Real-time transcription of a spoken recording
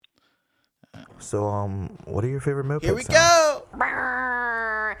So, what are your favorite moped Here we sounds? go.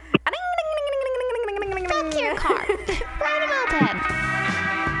 Back to your car. Ride a moped.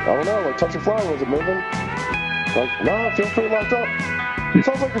 I don't know, like touch a flower, was it moving? Like, nah, I feel pretty locked up. It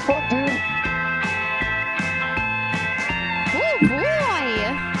sounds like you're fucked, dude. Oh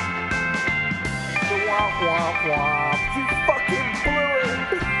boy. Womp womp womp! You fucking blew it.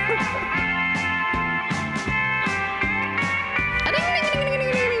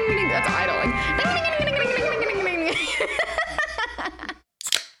 That's idling.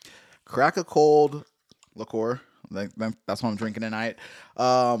 Crack a cold liqueur. That's what I'm drinking tonight.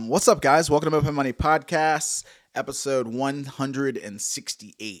 What's up, guys? Welcome to Moped Money Podcast, episode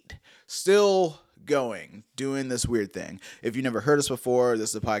 168. Still going, doing this weird thing. If you never heard us before,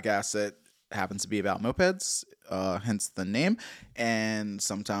 this is a podcast that happens to be about mopeds, hence the name. And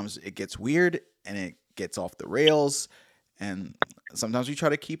sometimes it gets weird and it gets off the rails. And sometimes we try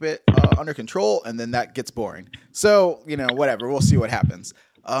to keep it under control, and then that gets boring. So, whatever. We'll see what happens.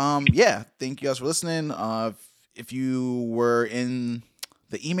 Thank you guys for listening. If you were in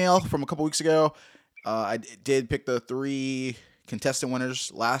the email from a couple weeks ago, I did pick the 3 contestant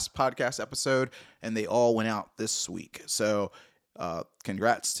winners last podcast episode, and they all went out this week. So,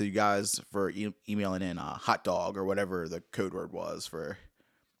 congrats to you guys for emailing in a hot dog or whatever the code word was for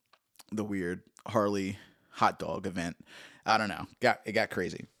the weird Harley hot dog event. I don't know. It got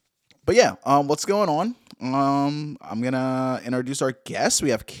crazy. But yeah, what's going on? I'm gonna introduce our guest.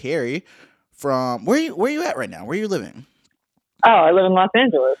 We have Carrie from where are you at right now? Where are you living? Oh, I live in Los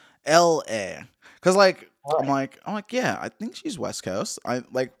Angeles. LA. Cause I'm like, yeah, I think she's West Coast. I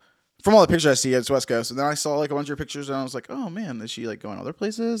like from all the pictures I see, it's West Coast. And then I saw like a bunch of pictures and I was like, oh man, is she like going other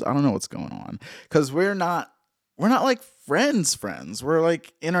places? I don't know what's going on. Cause we're not like friends. We're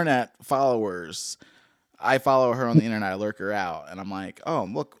like internet followers. I follow her on the internet. I lurk her out, and I'm like, oh,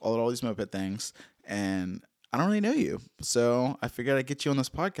 look, all these moped things, and I don't really know you. So I figured I'd get you on this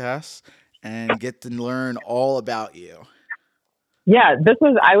podcast and get to learn all about you. Yeah,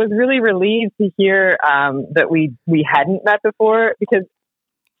 I was really relieved to hear that we hadn't met before, because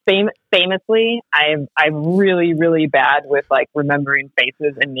famously, I'm really, really bad with like remembering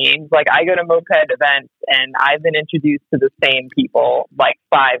faces and names. Like I go to moped events and I've been introduced to the same people like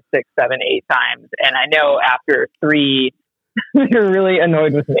 5, 6, 7, 8 times. And I know after 3, they're really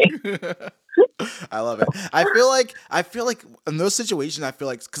annoyed with me. I love it. I feel like in those situations,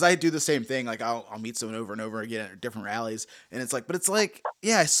 because I do the same thing. Like I'll meet someone over and over again at different rallies, and it's like,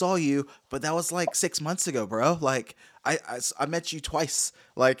 yeah, I saw you, but that was like 6 months ago, bro. Like I met you twice,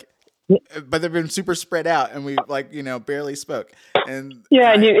 like, but they've been super spread out, and we barely spoke. And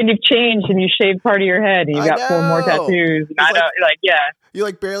yeah, and you've changed, and you shaved part of your head, and you've got 4 more tattoos. And I know, yeah. You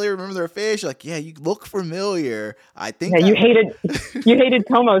like barely remember their face. You're like, yeah, you look familiar. I think. Yeah, you hated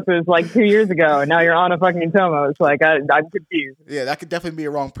Tomos's like 2 years ago, and now you're on a fucking Tomos. Like I'm confused. Yeah, that could definitely be a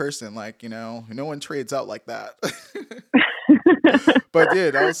wrong person. Like no one trades out like that. But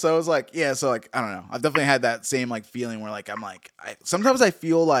dude, I was like, yeah. So like, I don't know. I've definitely had that same like feeling where like sometimes I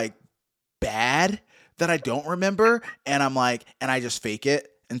feel like bad that I don't remember, and I just fake it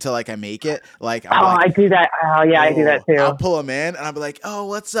until like I make it. Like I do that. Oh yeah, I do that too. I'll pull them in and I'll be like, oh,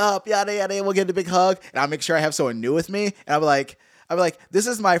 what's up? Yada yada. We'll get a big hug, and I'll make sure I have someone new with me, and I'll be like, this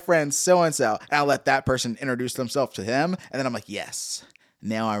is my friend so and so, and I'll let that person introduce themselves to him, and then I'm like, yes,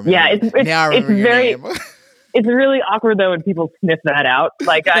 now I remember. Yeah, now I remember your name. It's really awkward though when people sniff that out.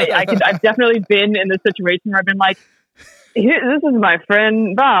 Like I've definitely been in the situation where I've been like, this is my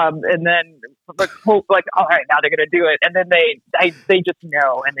friend Bob, and then hope like, all right, now they're gonna do it, and then they just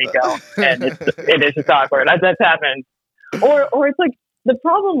know and they don't, and it is just awkward. That's happened. Or it's like the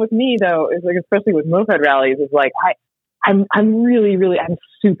problem with me though is like, especially with moped rallies, is like I'm really, really, I'm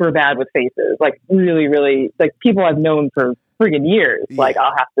super bad with faces. Like really, really, like people I've known for friggin' years. Yeah. Like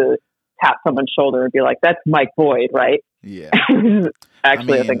I'll have to tap someone's shoulder and be like, that's Mike Boyd, right? Yeah.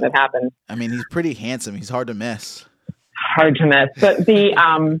 Actually, a thing that happened. I mean, he's pretty handsome. He's hard to miss. But the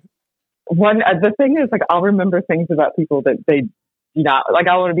thing is, like, I'll remember things about people that they do not like.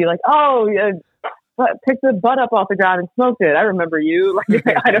 I want to be like, oh, yeah, pick the butt up off the ground and smoked it. I remember you. Like, it's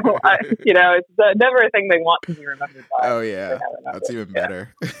never a thing they want to be remembered by. Oh yeah, that's even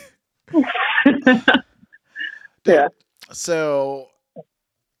better. Yeah. So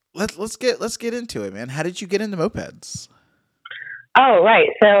let's get into it, man. How did you get into mopeds? Oh right,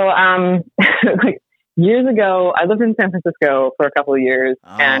 so like years ago, I lived in San Francisco for a couple of years,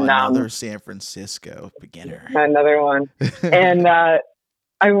 and another San Francisco beginner, another one, and I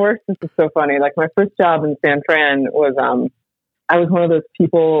worked. This is so funny. Like my first job in San Fran was I was one of those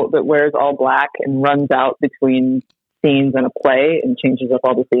people that wears all black and runs out between scenes in a play and changes up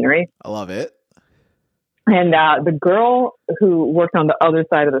all the scenery. I love it. And the girl who worked on the other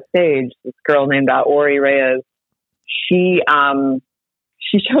side of the stage, this girl named Ori Reyes, she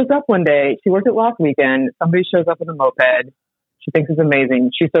shows up one day. She worked at Lost Weekend. Somebody shows up with a moped. She thinks it's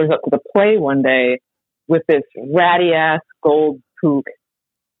amazing. She shows up to the play one day with this ratty ass gold Pook.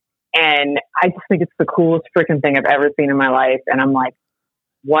 And I just think it's the coolest freaking thing I've ever seen in my life. And I'm like,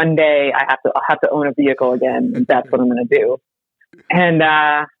 one day I'll have to own a vehicle again. And that's what I'm going to do. And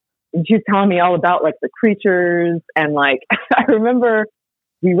she's telling me all about like the creatures. And like, I remember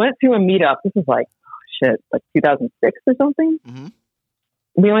we went to a meetup. This is like, 2006 or something. Mm-hmm.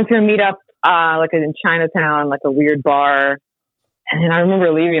 We went to a meetup, like in Chinatown, like a weird bar. And I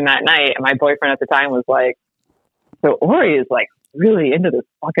remember leaving that night, and my boyfriend at the time was like, so Ori is like really into this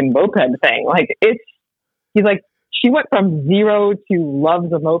fucking moped thing. Like he's like, she went from 0 to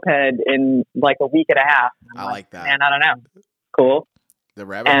loves a moped in like a week and a half. I like that. Man, I don't know. Cool. The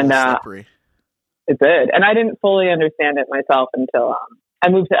rabbit hole is slippery. It did. And I didn't fully understand it myself until I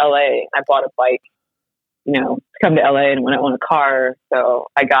moved to LA. I bought a bike, to come to LA, and when I own a car. So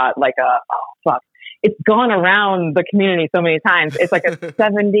I got like it's gone around the community so many times. It's like a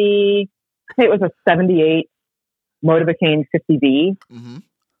 70, I think it was a 78 Motivacane 50B, mm-hmm.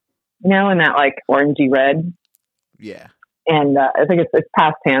 in that like orangey red. Yeah. And I think it's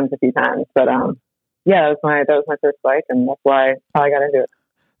passed hands a few times, but yeah, that was my first bike, and that's how I got into it.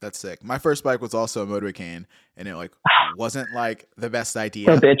 That's sick. My first bike was also a Motivacane, and it like wasn't like the best idea.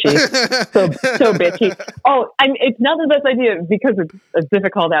 So bitchy, so bitchy. Oh, it's not the best idea because it's a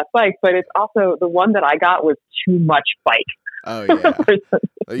difficult ass bike, but it's also the one that I got was too much bike. Oh yeah,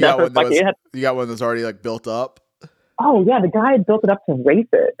 you got one that's already like built up. Oh yeah, the guy had built it up to race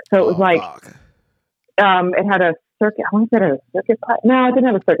it, so it was like, fuck. It had a circuit. I want to say it had a circuit pipe. No, it didn't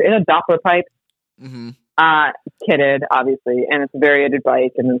have a circuit. It had a Doppler pipe. Mm-hmm. Kitted, obviously, and it's a variated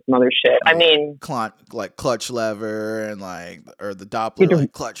bike and then some other shit. I mean, like clutch lever and or the Doppler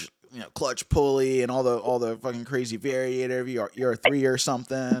like clutch pulley and all the fucking crazy variator. You're a 3 or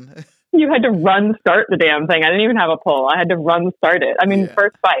something. You had to run start the damn thing. I didn't even have a pull. I had to run start it. I mean,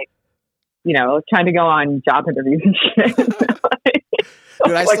 first bike. Trying to go on job interviews and shit.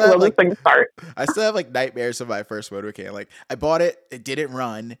 Dude, I still have like nightmares of my first motorcade. Like I bought it, it didn't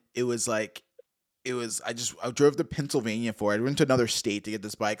run. I drove to Pennsylvania for it. I went to another state to get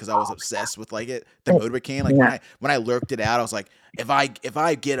this bike because I was obsessed with the Motivacane. Like when I lurked it out, I was like, if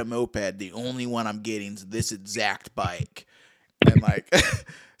I get a moped, the only one I'm getting is this exact bike. And like,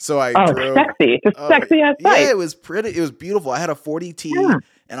 so I drove. Sexy, it's a sexy ass bike. Yeah, it was pretty. It was beautiful. I had a 40T,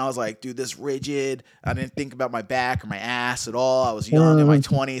 and I was like, dude, this rigid. I didn't think about my back or my ass at all. I was young in my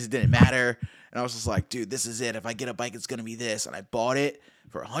 20s. It didn't matter. And I was just like, dude, this is it. If I get a bike, it's gonna be this. And I bought it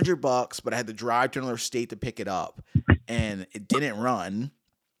for $100, but I had to drive to another state to pick it up, and it didn't run,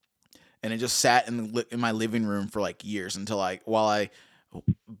 and it just sat in my living room for like years until while I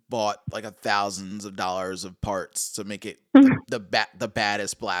bought like thousands of dollars of parts to make it the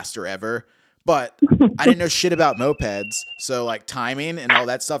baddest blaster ever. But I didn't know shit about mopeds, so like timing and all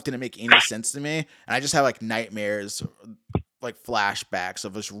that stuff didn't make any sense to me, and I just have like nightmares, like flashbacks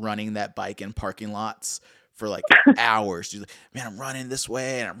of us running that bike in parking lots for like hours. She's like, man, I'm running this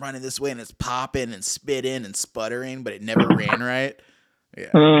way and I'm running this way, and it's popping and spitting and sputtering, but it never ran right.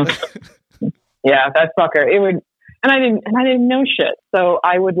 Yeah. Yeah, that fucker. It would, and I didn't know shit. So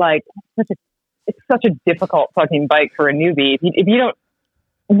I would like, it's such a difficult fucking bike for a newbie. If you don't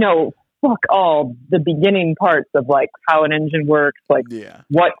know fuck all the beginning parts of like how an engine works, like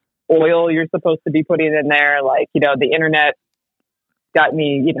what oil you're supposed to be putting in there, like, the internet got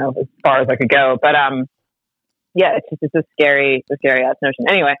me, as far as I could go. But yeah, it's a scary ass notion.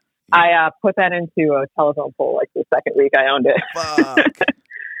 Anyway, I put that into a telephone pole like the second week I owned it. Fuck.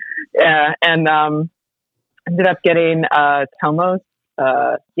 Yeah, and ended up getting Telmos.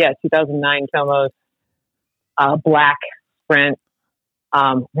 2009 Telmos, black Sprint.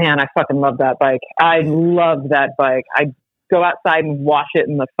 Man, I fucking love that bike. I love that bike. I'd go outside and wash it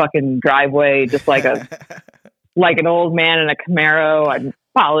in the fucking driveway, just like like an old man in a Camaro. I'd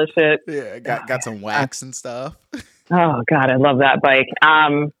polish it. Yeah, got some wax and stuff. Oh God, I love that bike.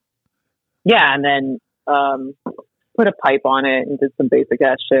 Yeah, and then put a pipe on it and did some basic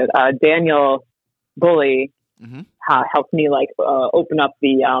ass shit. Daniel Bully helped me like open up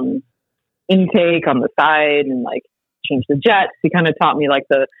the intake on the side and like change the jets. He kind of taught me like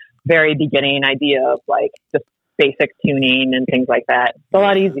the very beginning idea of like just basic tuning and things like that. It's a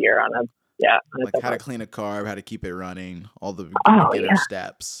lot easier on a how to clean a carb, how to keep it running, all the beginner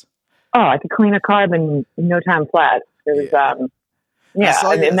steps. Oh, I could clean a carb in no time flat. It was I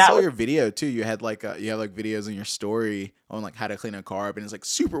saw your video too. You had like videos in your story on like how to clean a carb, and it's like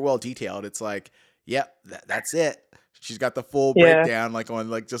super well detailed. It's like Yep, that's it. She's got the full Yeah. breakdown,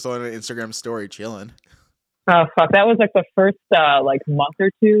 like just on an Instagram story, chilling Oh fuck, that was like the first like month or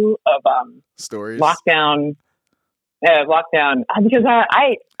two of stories. lockdown. Because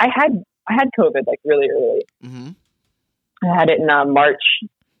I had COVID like really early. Mm-hmm. I had it in March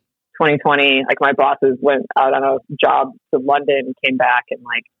 2020. Like my bosses went out on a job to London and came back, and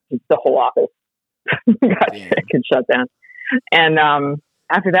like the whole office got sick and shut down. And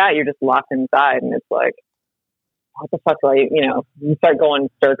after that, you're just locked inside, and it's like, what the fuck? Like, you start going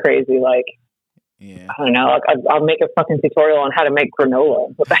stir crazy. Like, Yeah. I don't know. Like, I'll make a fucking tutorial on how to make granola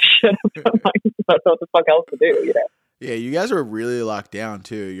and put that shit up. Like, I don't know what the fuck else to do. Yeah, you guys were really locked down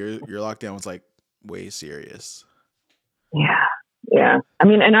too. Your lockdown was like way serious. Yeah. I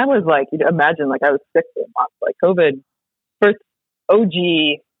mean, and I was like, imagine like I was sick for a month. Like COVID, first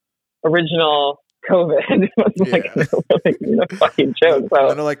OG original COVID was like a fucking joke. So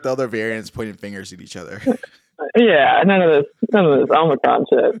None of like the other variants pointing fingers at each other. yeah, none of this Omicron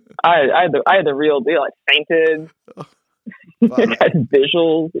shit. I had the real deal. I fainted. I had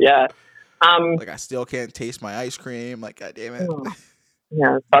visuals. Yeah. Like I still can't taste my ice cream. Like, God damn it.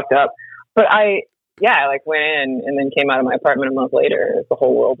 Yeah, it's fucked up. But I like went in and then came out of my apartment a month later. The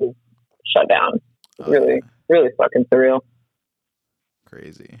whole world was shut down. Really fucking surreal.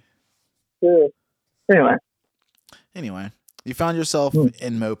 Crazy. Yeah. Anyway, you found yourself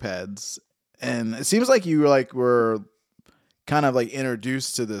in mopeds, and it seems like you were kind of like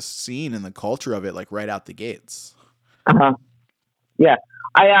introduced to this scene and the culture of it like right out the gates. Yeah.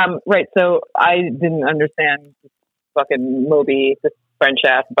 Right. So I didn't understand this fucking Moby, this French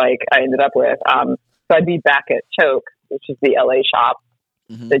ass bike I ended up with. So I'd be back at Choke, which is the LA shop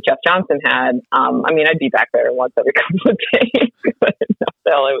that Jeff Johnson had. I mean, I'd be back there once every couple of days. I didn't know what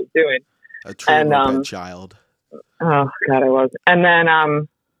the hell I was doing. A true moped child. Oh God, I was. And then,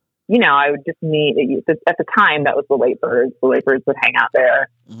 I would just meet at the time that was the Late Birds. The Late Birds would hang out there.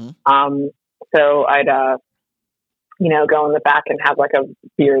 So I'd, go in the back and have like a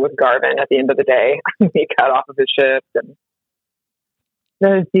beer with Garvin at the end of the day. He got off of his shift and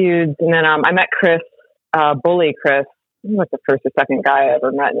those dudes. And then I met Chris, Bully Chris. He was the first or second guy I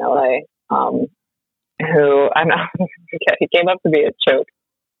ever met in LA. Who I know he came up to me at Choke,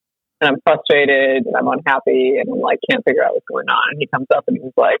 and I'm frustrated and I'm unhappy and I'm like can't figure out what's going on. And he comes up and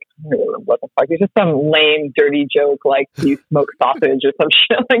he's like, "What the fuck?" It's just some lame, dirty joke like "you smoke sausage" or some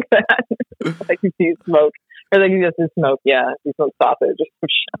shit like that. Like "you see smoke." Or like you just do smoke, yeah. You smoke sausage or some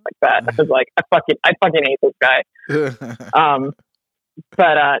shit like that. I was like, I fucking hate this guy.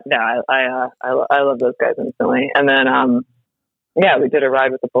 But no, I love those guys instantly. And then we did a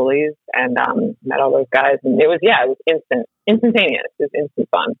ride with the Bullies and met all those guys, and it was instantaneous. It was instant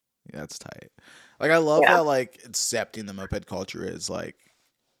fun. Yeah, that's tight. Like I love how like accepting the moped culture is like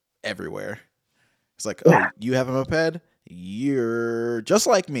everywhere. It's like, oh, you have a moped? You're just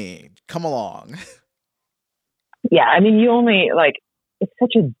like me. Come along. Yeah, I mean, you only like it's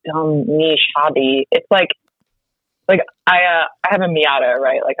such a dumb niche hobby. It's like I have a Miata,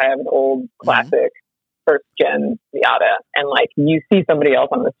 right? Like I have an old classic first gen Miata, and like you see somebody else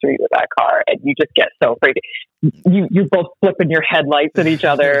on the street with that car, and you just get so afraid. You're both flipping your headlights at each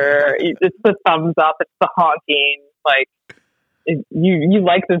other. It's the thumbs up. It's the honking. Like you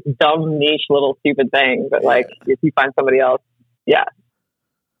like this dumb niche little stupid thing, but like if you find somebody else, yeah.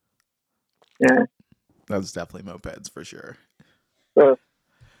 That's definitely mopeds for sure.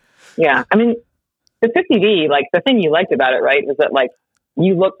 Yeah. I mean, the 50D, like the thing you liked about it, right, is that like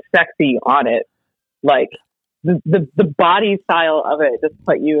you looked sexy on it. Like the body style of it just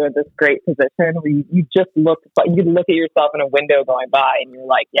put you in this great position where you just looked, but you look at yourself in a window going by and you're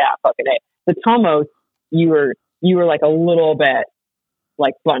like, yeah, fucking it. The Tomos, you were like a little bit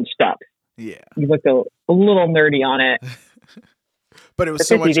like bunched up. Yeah. You looked a little nerdy on it. But it was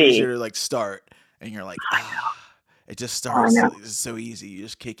so much easier to like start. And you're like, it just starts. It's so easy. You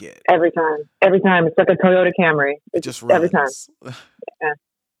just kick it. Every time. It's like a Toyota Camry. It just runs. Every time. Yeah.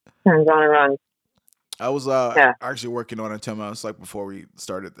 Turns on and runs. I was actually working on a Tomos like before we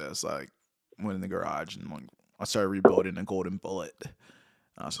started this. Like went in the garage and I started rebuilding a Golden Bullet.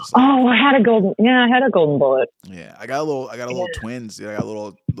 I was just like, I had a Golden Bullet. Yeah, I got a little twins. Dude. I got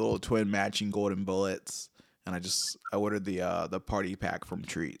little twin matching Golden Bullets. And I ordered the party pack from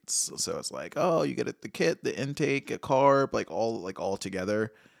Treats, so it's like, oh, you get the kit, the intake, a carb, all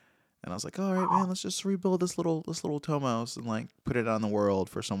together. And I was like, all right, man, let's just rebuild this little Tomos and like put it on the world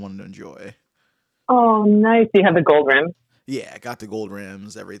for someone to enjoy. Oh, nice! Do you have the gold rims? Yeah, I got the gold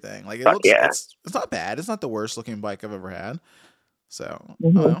rims, everything. Like it looks, it's not bad. It's not the worst looking bike I've ever had. So, I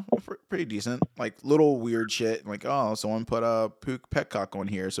don't know, pretty decent. Like little weird shit. Like, oh, someone put a petcock on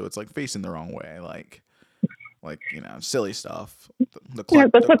here, so it's like facing the wrong way. Like silly stuff. The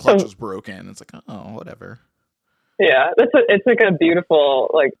clutch was broken. It's like, oh, whatever. Yeah, it's like a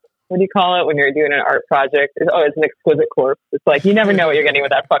beautiful, like, what do you call it when you're doing an art project? It's an exquisite corpse. It's like you never know what you're getting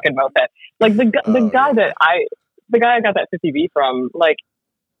with that fucking moped. Like the guy I got that 50V from, like,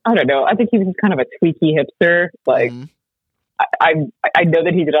 I don't know. I think he was just kind of a tweaky hipster. Like, I know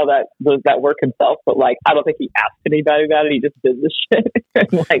that he did all that work himself, but like, I don't think he asked anybody about it. He just did this shit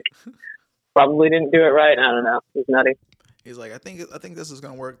and like probably didn't do it right. I don't know. He's nutty. He's like, I think this is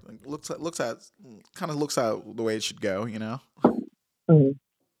gonna work. Like, looks out the way it should go. You know. Mm-hmm.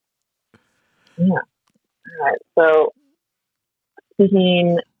 Yeah. All right. So,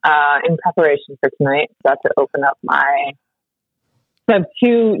 speaking in preparation for tonight, about to open up I have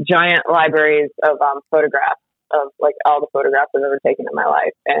 2 giant libraries of photographs of like all the photographs I've ever taken in my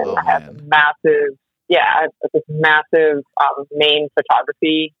life, and I have this massive main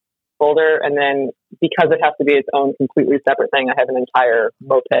photography folder, and then because it has to be its own completely separate thing, I have an entire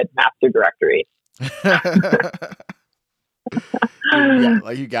moped master directory. Yeah,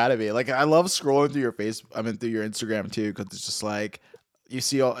 like you gotta be like, I love scrolling through your through your Instagram too, because it's just like you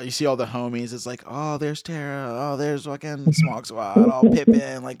see all the homies. It's like, oh, there's Tara, oh, there's fucking Smog Squad, oh,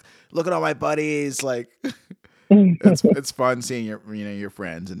 Pippin, like look at all my buddies. Like it's fun seeing your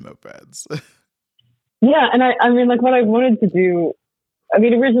friends and mopeds. Yeah, and I mean, like, what I wanted to do, I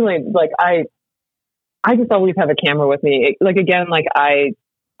mean, originally, like, I just always have a camera with me. Like, again, like, I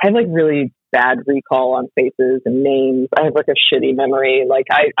have, like, really bad recall on faces and names. I have, like, a shitty memory. Like,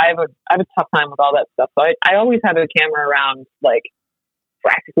 I have a tough time with all that stuff. So I always have a camera around, like,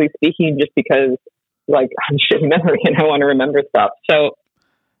 practically speaking, just because, like, I have a shitty memory and I want to remember stuff. So,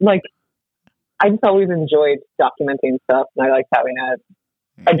 like, I just always enjoyed documenting stuff, and I liked having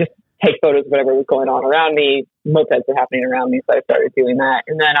I just take photos of whatever was going on around me. Mopeds were happening around me, so I started doing that.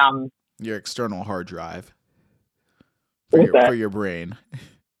 And then your external hard drive for your brain.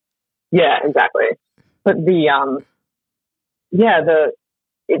 Yeah, exactly. But it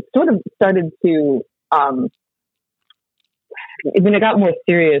sort of started to when it got more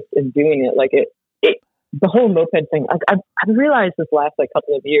serious in doing it, like the whole moped thing. I've realized this last like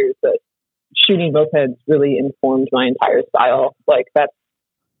couple of years that shooting mopeds really informed my entire style. Like, that's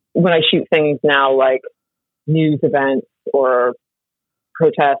when I shoot things now, like news events or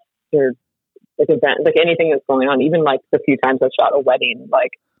protests or like events, like anything that's going on, even like the few times I've shot a wedding,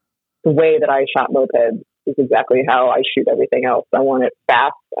 like the way that I shot mopeds is exactly how I shoot everything else. I want it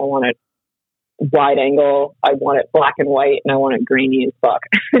fast. I want it wide angle. I want it black and white, and I want it grainy as fuck.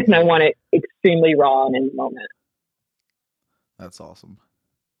 And I want it extremely raw and in the moment. That's awesome.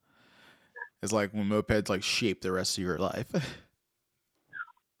 It's like when mopeds like shape the rest of your life.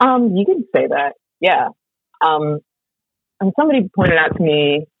 You can say that, yeah. And somebody pointed out to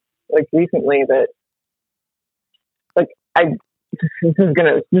me like recently that, like, this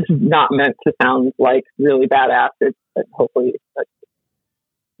is not meant to sound like really badass. But hopefully,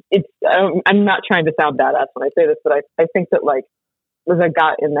 I'm not trying to sound badass when I say this, but I think that, like, as I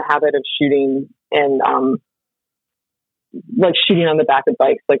got in the habit of shooting and like shooting on the back of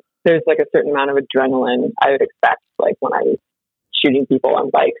bikes, like there's like a certain amount of adrenaline I would expect, like when I was shooting people on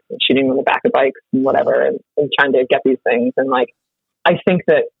bikes and shooting on the back of bikes and whatever, and trying to get these things. And like, I think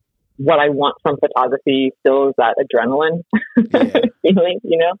that what I want from photography still is that adrenaline feeling,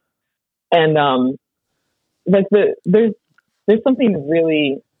 you know? And like there's something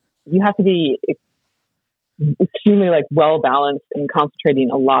really, you have to be extremely like well balanced and concentrating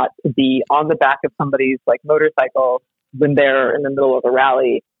a lot to be on the back of somebody's like motorcycle when they're in the middle of a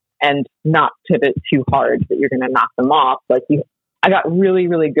rally, and not pivot too hard that you're going to knock them off. Like, I got really,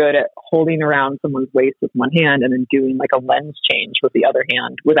 really good at holding around someone's waist with one hand and then doing like a lens change with the other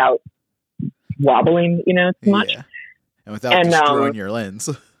hand without wobbling, you know, too much. Yeah. And without destroying your lens.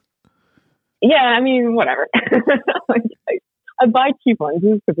 Yeah, I mean, whatever. Like, I buy cheap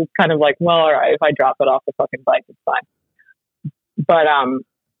lenses because it's kind of like, well, all right, if I drop it off the fucking bike, it's fine. But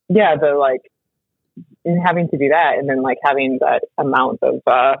yeah, the like having to do that, and then like having that amount of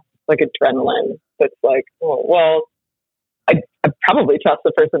like adrenaline that's like, oh, well, I probably trust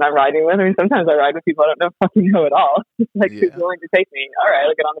the person I'm riding with. I mean, sometimes I ride with people I don't fucking know at all. Like, who's willing to take me? All right,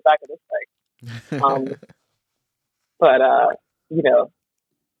 I'll get on the back of this bike. But you know,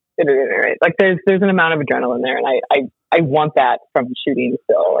 like there's an amount of adrenaline there, and I want that from shooting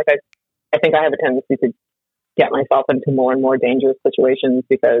still. Like, I think I have a tendency to get myself into more and more dangerous situations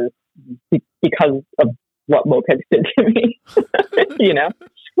because of what mopeds did to me. You know,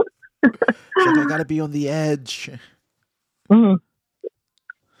 it's like, I gotta be on the edge. Mm-hmm.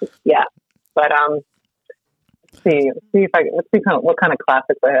 Yeah, but let's see what kind of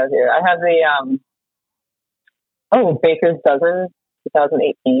classics I have here. I have the Baker's Dozen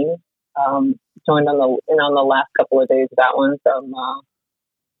 2018. Joined on the last couple of days of that one from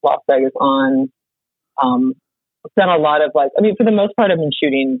Las Vegas on. I've done a lot of for the most part, I've been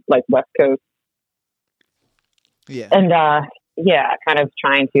shooting like West Coast. Yeah. And kind of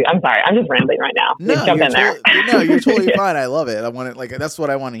trying to. I'm sorry, I'm just rambling right now. No, Just jump in there. No, you're totally fine. I love it. I want it. That's what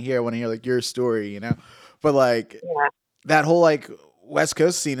I want to hear. I want to hear your story, But that whole West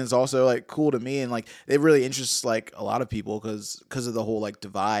Coast scene is also cool to me, and it really interests a lot of people because of the whole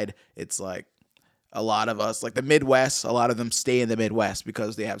divide. It's a lot of us, the Midwest, a lot of them stay in the Midwest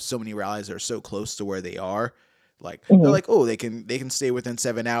because they have so many rallies that are so close to where they are. They're they can stay within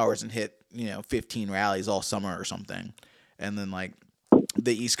 7 hours and hit 15 rallies all summer or something. And then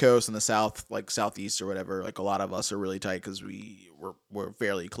the East Coast and the South, Southeast or whatever, a lot of us are really tight because we're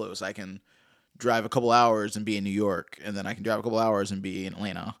fairly close. I can drive a couple hours and be in New York, and then I can drive a couple hours and be in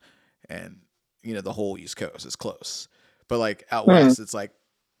Atlanta, and the whole East Coast is close. But out west, it's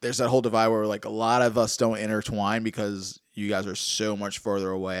there's that whole divide where a lot of us don't intertwine because you guys are so much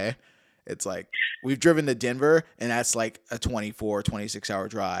further away. It's we've driven to Denver, and that's a 24, 26-hour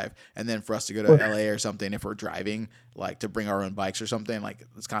drive. And then for us to go to LA or something, if we're driving, to bring our own bikes or something,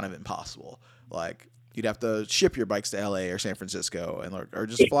 it's kind of impossible. You'd have to ship your bikes to LA or San Francisco or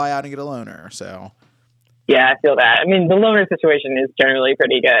just fly out and get a loaner. So. Yeah, I feel that. I mean, the loaner situation is generally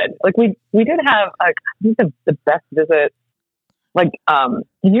pretty good. We did have, I think the best visit, did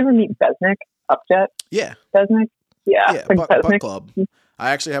you ever meet Besnick, Upjet? Yeah. Besnick? Yeah. Buck Club.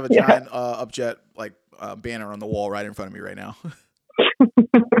 I actually have a giant Upjet banner on the wall right in front of me right now.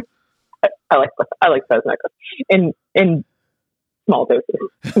 I like Besnick in small doses.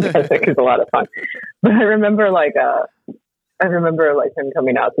 Besnick is a lot of fun. But I remember him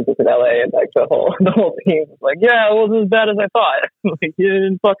coming out to visit LA, and the whole team was yeah, it wasn't as bad as I thought. It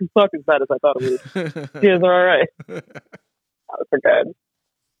didn't fucking suck as bad as I thought it would. You guys are all right. That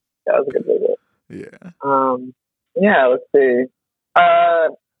was a good visit. Yeah. Yeah, let's see. I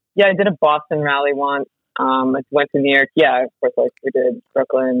did a Boston rally once. I went to New York. Yeah, of course, we did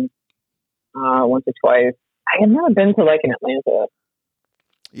Brooklyn once or twice. I have never been to in Atlanta.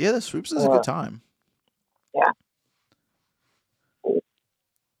 Yeah, the Swoops is a good time. Yeah. And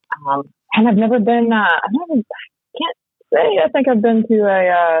I've never been. I can't say. I think I've been to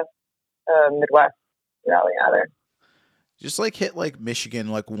a Midwest rally either. Just hit Michigan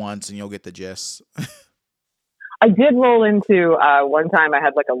once, and you'll get the gist. I did roll into one time. I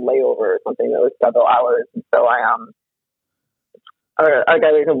had a layover or something that was several hours, and so I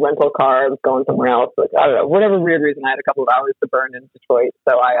got a rental car. I was going somewhere else. I don't know, whatever weird reason, I had a couple of hours to burn in Detroit,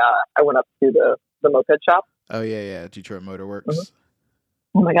 so I went up to the moped shop. Oh yeah, Detroit Motor Works. Mm-hmm.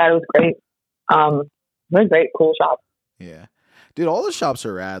 Oh my god, it was great. Very great, cool shop. Yeah, dude, all the shops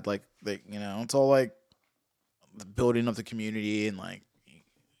are rad. It's all building up the community, and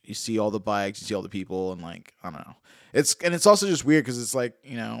you see all the bikes, you see all the people, and I don't know. It's also just weird because it's a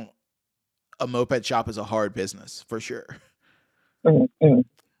moped shop is a hard business for sure. Mm-hmm.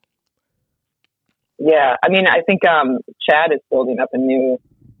 Yeah, I mean, I think Chad is building up a new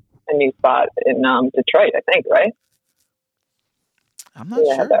spot in Detroit. I think, right? I'm not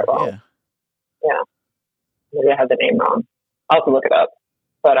sure. I have that wrong. Yeah, maybe I have the name wrong. I'll have to look it up.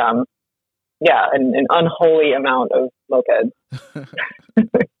 But yeah, an unholy amount of mopeds.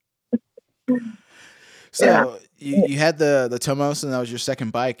 So you had the Tomos, and that was your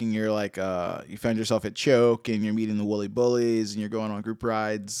second bike, and you're you found yourself at Choke, and you're meeting the Woolly Bullies, and you're going on group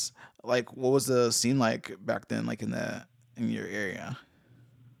rides. What was the scene like back then, in your area?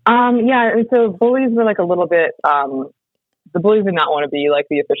 Yeah, and so Bullies were a little bit. The Bullies did not want to be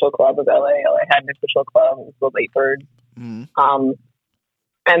the official club of LA. LA had an official club. It was the Late Bird. Mm-hmm.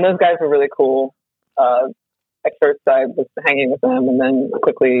 And those guys were really cool. At first, I was hanging with them, and then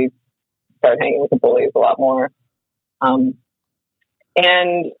quickly started hanging with the Bullies a lot more. And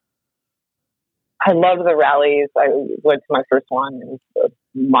I loved the rallies. I went to my first one. It was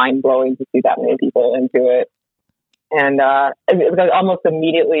mind blowing to see that many people into it. And it was almost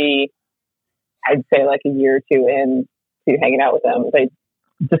immediately, I'd say a year or two in to hanging out with them, they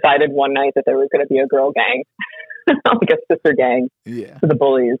decided one night that there was going to be a girl gang, a sister gang to the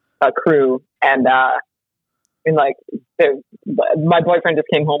Bullies crew. And my boyfriend just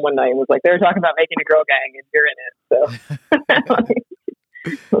came home one night and was they were talking about making a girl gang, and you're in it. So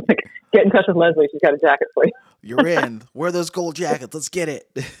get in touch with Leslie. She's got a jacket for you. You're in. Wear those gold jackets. Let's get it.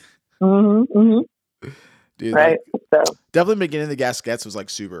 Mm-hmm. Dude, right. So Definitely beginning the Gasquettes was like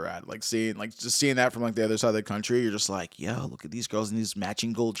super rad. Like seeing that from like the other side of the country, you're just like, yo, look at these girls in these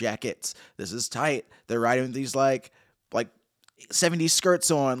matching gold jackets. This is tight. They're riding with these like 70s skirts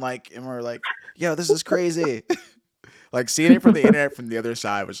on, like, and we're like, yo, this is crazy. Like seeing it from the internet from the other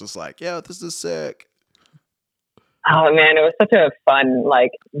side was just like, yo, this is sick. oh man, it was such a fun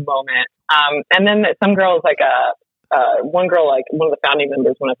like moment. And then some girls like one girl, like one of the founding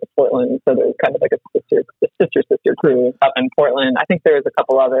members, went up to Portland, so there was kind of like a sister crew up in Portland. I think there was a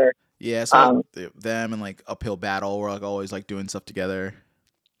couple other. Yeah, so them and like Uphill Battle were like always like doing stuff together.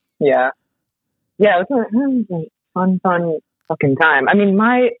 Yeah, it was a fun fucking time. I mean,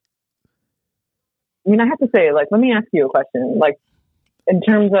 I have to say, like, let me ask you a question. Like, in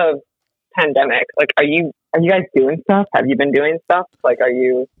terms of pandemic, like, are you guys doing stuff? Have you been doing stuff? Like,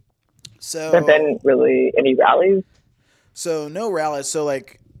 So there been really any rallies? So no rallies. So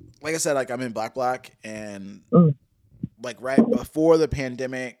like I said, like I'm in Black and like right before the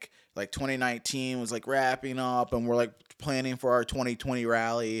pandemic, like 2019 was like wrapping up and we're like planning for our 2020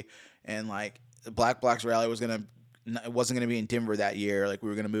 rally, and like the Black's rally it wasn't gonna be in Denver that year. Like we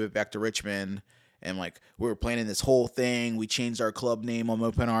were gonna move it back to Richmond, and like we were planning this whole thing. We changed our club name on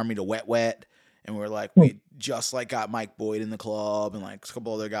Moped Army to Wet Wet, and we're like we just like got Mike Boyd in the club and like a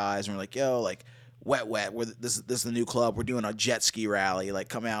couple other guys, and we're like, yo, like Wet Wet, this is the new club. We're doing a jet ski rally. Like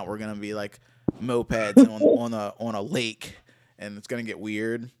come out, we're gonna be like mopeds on a lake, and it's gonna get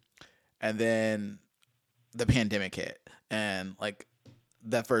weird. And then the pandemic hit, and like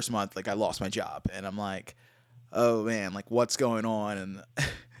that first month, like I lost my job, and I'm like, oh man, like what's going on? And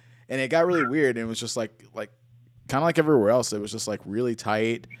and it got really weird, and it was just like kind of like everywhere else. It was just like really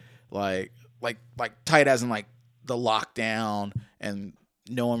tight, like tight as in like the lockdown, and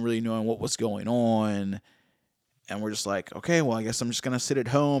no one really knowing what was going on. And we're just like, okay, well, I guess I'm just gonna sit at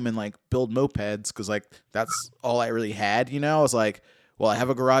home and like build mopeds, because like that's all I really had, you know. I was like, well, I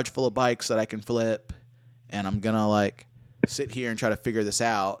have a garage full of bikes that I can flip, and I'm gonna like sit here and try to figure this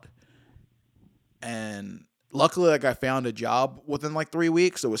out. And luckily, like I found a job within like 3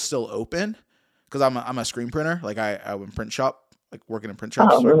 weeks. It was still open because I'm a screen printer. Like I'm in print shop, like working in print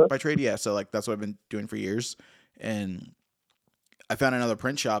shops by trade. Yeah, so like that's what I've been doing for years. And I found another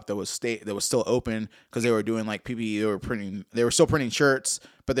print shop that was still open because they were doing like PPE. They were still printing shirts,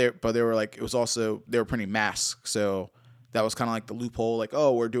 but they were like they were printing masks. So that was kind of like the loophole. Like,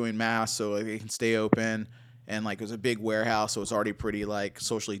 oh, we're doing masks, so like, they can stay open. And like it was a big warehouse, so it's already pretty like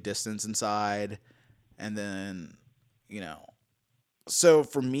socially distanced inside. And then, you know, so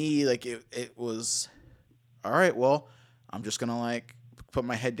for me, like it was all right. Well, I'm just gonna like put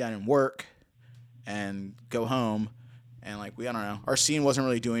my head down and work and go home. And like I don't know, our scene wasn't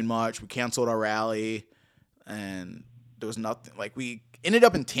really doing much. We canceled our rally, and there was nothing. Like we ended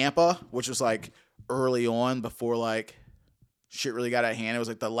up in Tampa, which was like early on before like shit really got out of hand. It was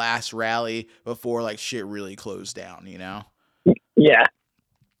like the last rally before like shit really closed down, you know? Yeah.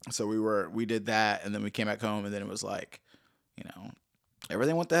 So we did that, and then we came back home, and then it was like, you know,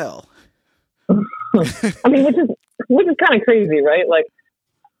 everything went to hell. I mean, which is kind of crazy, right? Like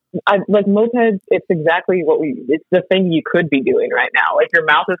mopeds, it's exactly it's the thing you could be doing right now. Like your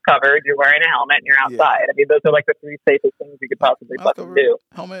mouth is covered, you're wearing a helmet, and you're outside. Yeah. I mean, those are like the three safest things you could possibly fucking do.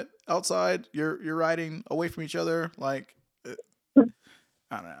 Helmet, outside, you're riding away from each other. Like,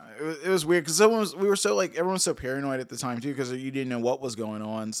 I don't know. It was weird because everyone was so paranoid at the time too, because you didn't know what was going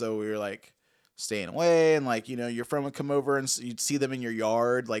on. So we were like staying away, and like, you know, your friend would come over and you'd see them in your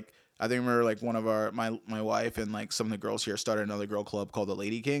yard. Like I think I remember like one of my wife and like some of the girls here started another girl club called the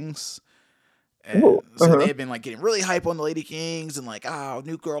Lady Kings. And so they had been like getting really hype on the Lady Kings and like, oh,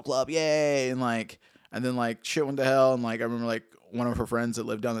 new girl club, yay. And then like shit went to hell. And like I remember like one of her friends that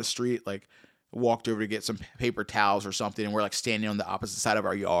lived down the street like walked over to get some paper towels or something, and we're like standing on the opposite side of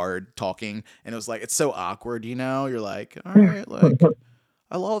our yard talking, and it was like, it's so awkward, you know. You're like, all right, like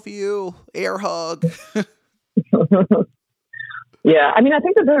I love you, air hug. Yeah, I mean, I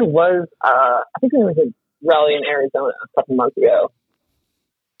think that there was a rally in Arizona a couple months ago,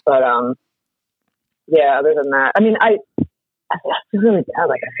 but yeah, other than that, I mean, it's really bad.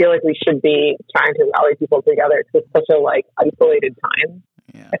 Like, I feel like we should be trying to rally people together because it's such a like isolated time.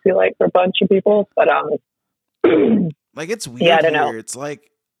 Yeah. I feel like for a bunch of people, but like it's weird. Yeah, I don't know. It's like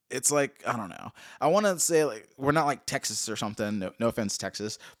I don't know. I want to say like we're not like Texas or something. No offense,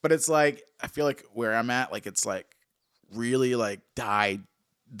 Texas, but it's like I feel like where I'm at, like it's like really like died.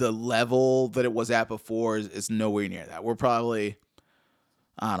 The level that it was at before is nowhere near that. We're probably,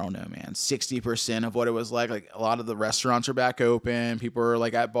 I don't know, man, 60% of what it was like. Like a lot of the restaurants are back open. People are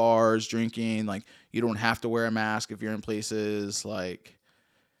like at bars drinking. Like you don't have to wear a mask if you're in places. Like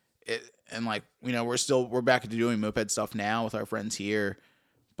and like, you know, we're back to doing moped stuff now with our friends here,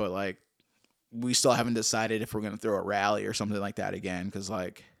 but like we still haven't decided if we're gonna throw a rally or something like that again, because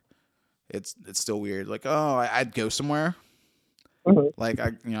like it's still weird. Like, oh, I'd go somewhere. Mm-hmm. Like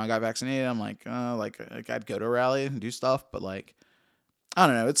I got vaccinated. I'm like I'd go to a rally and do stuff, but like I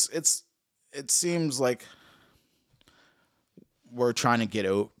don't know. It seems like we're trying to get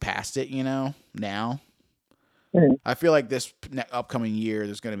past it, you know, now. Mm-hmm. I feel like this upcoming year,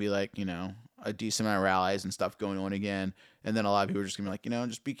 there's going to be like, you know, a decent amount of rallies and stuff going on again. And then a lot of people are just going to be like, you know,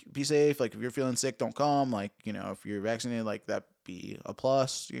 just be safe. Like if you're feeling sick, don't come. Like, you know, if you're vaccinated, like that be a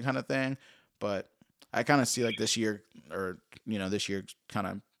plus kind of thing. But I kind of see like this year kind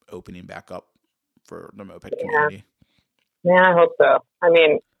of opening back up for the moped community. Yeah, I hope so. I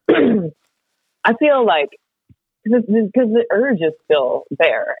mean, I feel like because the urge is still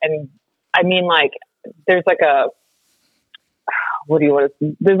there, and I mean, like, there's like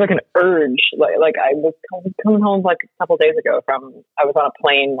there's like an urge. Like I was coming home like a couple days ago I was on a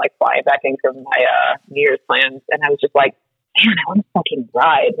plane, like flying back in from my New Year's plans, and I was just like, man, I want to fucking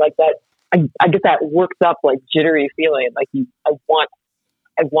ride like that. I get that worked up, like jittery feeling. Like I want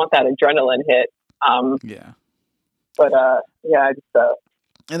that adrenaline hit. Yeah. But yeah, I just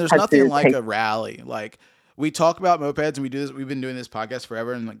and there's nothing like a rally. Like we talk about mopeds and we do this. We've been doing this podcast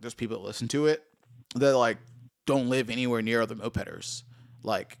forever, and like there's people that listen to it that like don't live anywhere near other mopeders.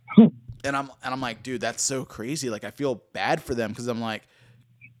 Like, and I'm like, dude, that's so crazy. Like I feel bad for them because I'm like,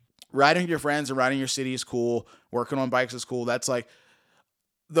 riding with your friends and riding your city is cool. Working on bikes is cool. That's like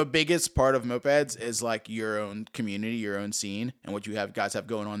the biggest part of mopeds is like your own community, your own scene, and what you guys have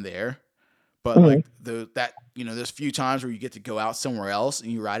going on there. But like there's few times where you get to go out somewhere else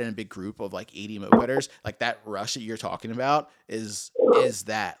and you ride in a big group of like 80 mopeders, like that rush that you're talking about is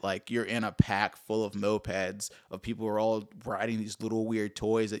that like you're in a pack full of mopeds of people who are all riding these little weird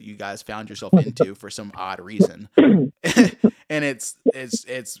toys that you guys found yourself into for some odd reason. And it's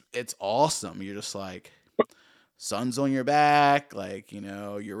awesome. You're just like, sun's on your back. Like, you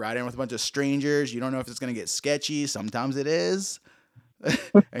know, you're riding with a bunch of strangers. You don't know if it's going to get sketchy. Sometimes it is.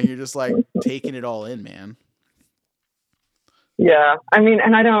 And you're just like taking it all in, man. Yeah. I mean,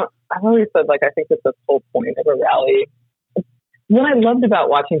 and I've always said, like, I think that's the whole point of a rally. What I loved about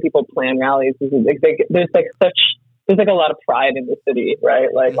watching people plan rallies is there's like a lot of pride in the city,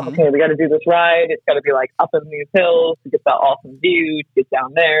 right? Like, okay, we got to do this ride. It's got to be like up in these hills to get that awesome view, to get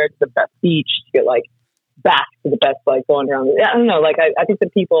down there to the best beach, to get like back to the best, like going around. I don't know. Like, I think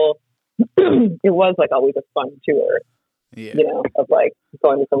that people, it was like always a fun tour. Yeah. You know, of like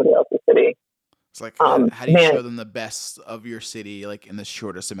going to somebody else's city. It's like, how do you show them the best of your city, like in the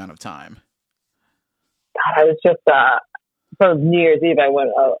shortest amount of time? God, I was just, for New Year's Eve, I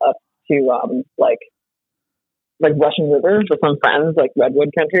went up to, like Russian River with some friends, like Redwood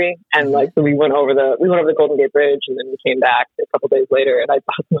Country. And like, so we went over the Golden Gate Bridge, and then we came back a couple days later, and I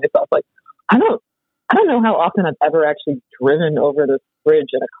thought to myself, like, I don't know how often I've ever actually driven over this bridge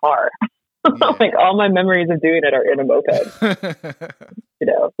in a car. Yeah. Like all my memories of doing it are in a moped. You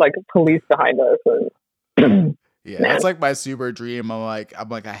know, like police behind us. And yeah, that's like my super dream. I'm like,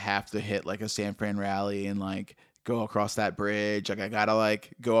 I have to hit like a San Fran rally and like go across that bridge. Like I gotta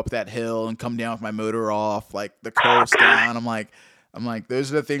like go up that hill and come down with my motor off, like the coast down. I'm like,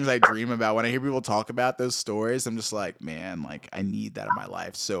 those are the things I dream about. When I hear people talk about those stories, I'm just like, man, like I need that in my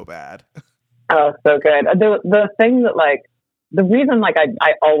life so bad. Oh, so good. The thing that like, the reason, like,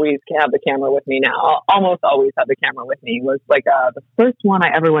 I always have the camera with me now, I'll almost always have the camera with me, was, like, the first one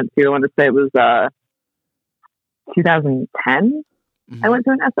I ever went to, I want to say it was 2010. I went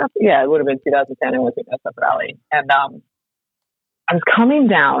to an SF. Yeah, it would have been 2010. I went to an SF rally. And I was coming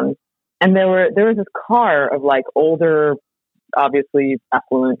down, and there was this car of, like, older, obviously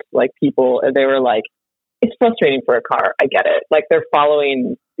affluent, like, people, and they were like, it's frustrating for a car. I get it. Like, they're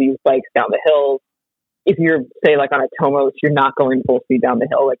following these bikes down the hills. If you're, say, like on a Tomos, you're not going full speed down the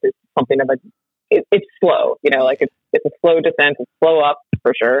hill. Like there's something of it's slow, you know, like it's a slow descent, it's slow up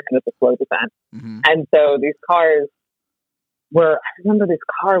for sure, and it's a slow descent. And so these cars I remember this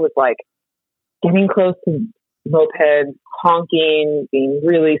car was like getting close to mopeds, honking, being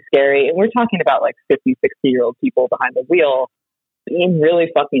really scary. And we're talking about like 50, 60-year-old people behind the wheel being really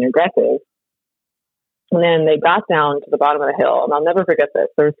fucking aggressive. And then they got down to the bottom of the hill, and I'll never forget this.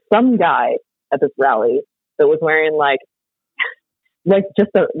 There was some guy at this rally that was wearing like just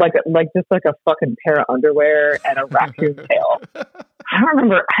a fucking pair of underwear and a raccoon tail. I don't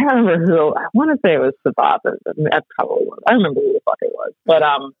remember who. I want to say it was Sabab. That probably was. I don't remember who the fuck it was. But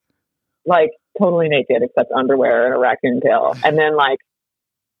like totally naked except underwear and a raccoon tail. And then like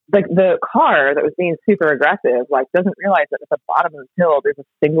like the car that was being super aggressive, like doesn't realize that at the bottom of the hill there's a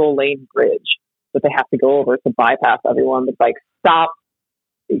single lane bridge that they have to go over to bypass everyone. But like stop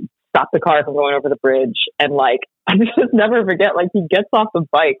the car from going over the bridge, and like I just never forget, like he gets off the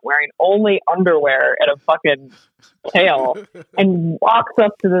bike wearing only underwear and a fucking tail and walks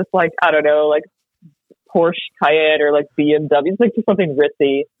up to this like, I don't know, like Porsche Cayenne or like BMW. It's like just something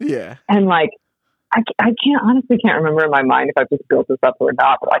ritzy. Yeah. And like I honestly can't remember in my mind if I just built this up or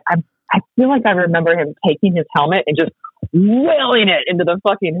not, but like I feel like I remember him taking his helmet and just wheeling it into the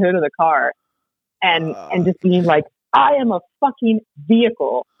fucking hood of the car and just being like, I am a fucking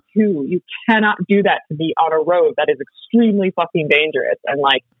vehicle too. You cannot do that to me on a road that is extremely fucking dangerous. And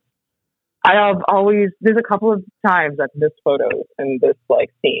like, I have always, there's a couple of times I've missed photos in this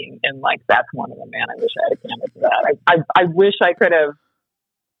like scene, and like that's one of them, man. I wish I had a camera for that. I wish I could have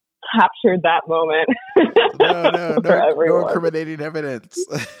captured that moment. No incriminating evidence.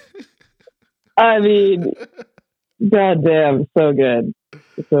 I mean, goddamn, so good,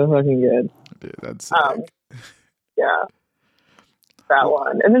 so fucking good. Dude, that's sick. Yeah, that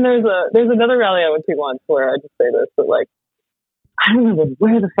one. And then there's another rally I went to once where I just say this, but like I don't remember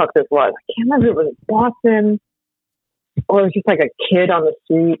where the fuck this was. I can't remember if it was Boston or it was just like a kid on the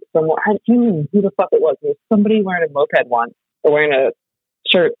street somewhere. I can't remember who the fuck it was. There was somebody wearing a moped once, or wearing a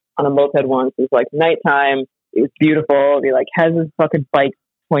shirt on a moped once. It was like nighttime. It was beautiful. He like has his fucking bike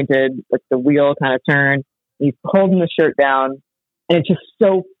pointed, like the wheel kind of turned. He's holding the shirt down, and it's just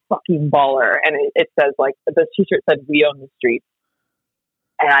so fucking baller. And it says like, the t-shirt said "We Own the Streets,"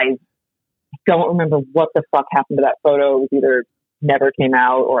 and I don't remember what the fuck happened to that photo. It was either never came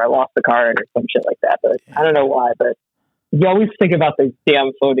out or I lost the card or some shit like that. But I don't know why. But you always think about the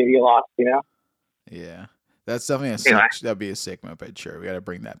damn photo you lost, you know? Yeah. That's definitely that'd be a sick moped shirt. We got to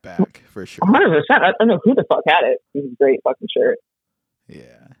bring that back for sure. 100%. I don't know who the fuck had it. It was a great fucking shirt.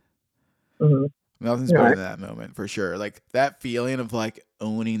 Yeah. Mm-hmm. Nothing's better than that moment for sure. Like that feeling of like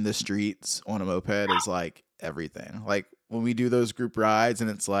owning the streets on a moped is like everything. Like when we do those group rides and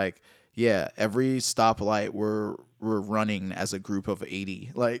it's like, yeah, every stoplight we're running as a group of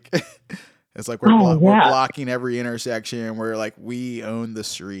 80. Like it's like we're blocking every intersection. We're like, we own the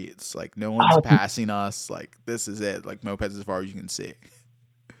streets. Like no one's passing us. Like this is it. Like mopeds as far as you can see.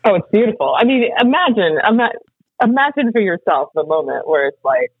 Oh, it's beautiful. I mean, imagine for yourself the moment where it's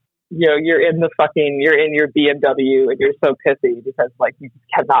like, you know, you're in your BMW and you're so pissy because like you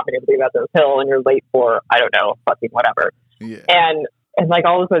have not been able to get out this hill and you're late for, I don't know, fucking whatever. Yeah. And like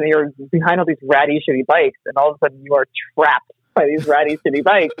all of a sudden you're behind all these ratty shitty bikes, and all of a sudden you are trapped by these ratty shitty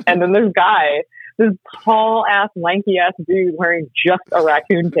bikes. And then this tall ass, lanky ass dude wearing just a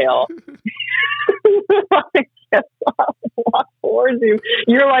raccoon tail gets off and walks towards you.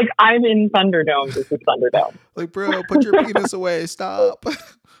 You're like, I'm in Thunderdome. This is Thunderdome. Like, bro, put your penis away. Stop.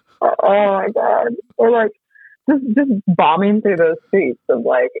 Oh my god. Or like just bombing through those streets of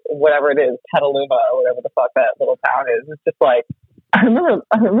like whatever it is, Petaluma or whatever the fuck that little town is. It's just like I remember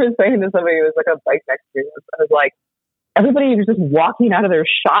saying to somebody who was like a bike next to me, I was like, everybody was just walking out of their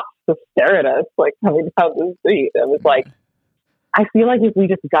shops to stare at us, like coming down the street. It was like, I feel like if we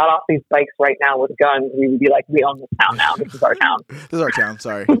just got off these bikes right now with guns, we would be like, we own this town now. This is our town. This is our town.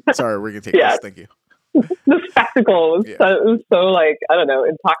 Sorry, we're gonna take this. Thank you. The spectacle was it was so like, I don't know,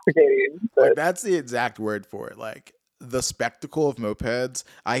 intoxicating. Like, that's the exact word for it. Like the spectacle of mopeds.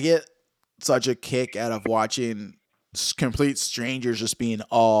 I get such a kick out of watching complete strangers just be in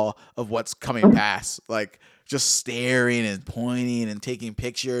awe of what's coming past, like just staring and pointing and taking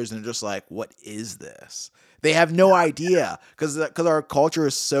pictures and just like, what is this? They have no idea because our culture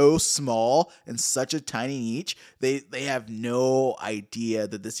is so small and such a tiny niche. They have no idea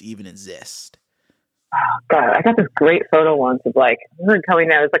that this even exists. Oh, God, I got this great photo once of like, we were coming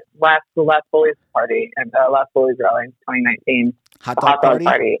out. It was like the last Bullies party and last Bullies rally in 2019. Hot dog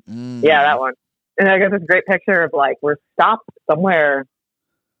party? Mm. Yeah, that one. And I got this great picture of like, we're stopped somewhere.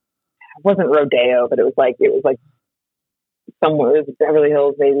 It wasn't Rodeo, but it was like somewhere, it was Beverly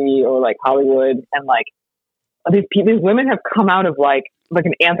Hills maybe, or like Hollywood. And like these women have come out of like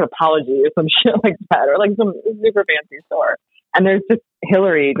an Anthropology or some shit like that, or like some super fancy store. And there's just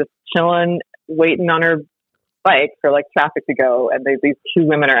Hillary just chilling, waiting on her bike for like traffic to go, and these two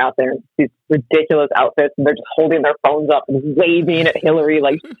women are out there in these ridiculous outfits, and they're just holding their phones up and waving at Hillary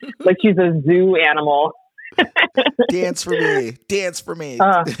like she's a zoo animal. Dance for me,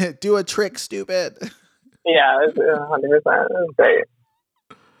 do a trick, stupid. Yeah, 100%. It was great.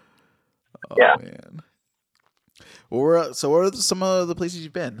 Oh, yeah, man. Well, so what are some of the places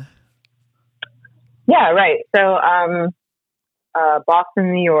you've been? Yeah, right. So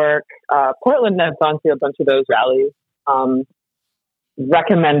Boston, New York, Portland. I've gone to a bunch of those rallies.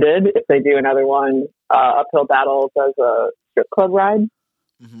 recommended if they do another one. Uphill Battle does a strip club ride.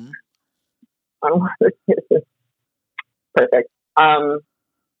 Mm-hmm. I don't want to. Perfect.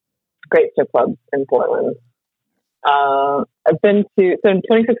 Great strip clubs in Portland. I've been to, so in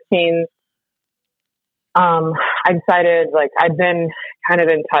 2016, I decided, like, I'd been kind of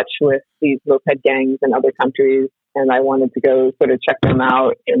in touch with these moped gangs in other countries, and I wanted to go sort of check them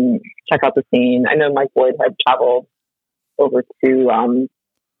out and check out the scene. I know Mike Boyd had traveled over to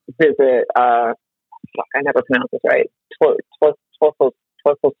visit, I never pronounce this right,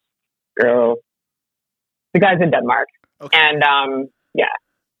 Girl. The guy's in Denmark. Okay. And,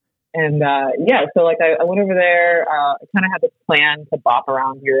 so like I went over there, I kind of had this plan to bop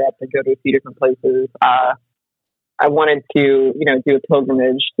around Europe and go to a few different places. I wanted to, do a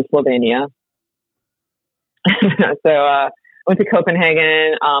pilgrimage to Slovenia. So, I went to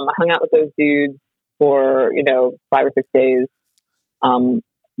Copenhagen, I hung out with those dudes for, 5 or 6 days.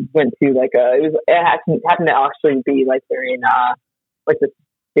 Went to like it happened to actually be like during, like this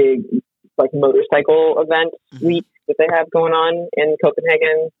big, like motorcycle event week that they have going on in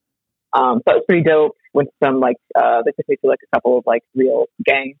Copenhagen. So it was pretty dope. Went to some like they took me to like a couple of like real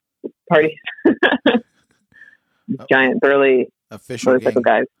gang parties. Giant burly official motorcycle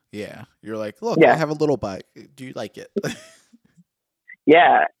guys. Yeah, you're like, look, Yeah. I have a little bike. Do you like it?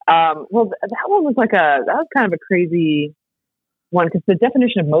 Yeah. Well, that one was that was kind of a crazy one because the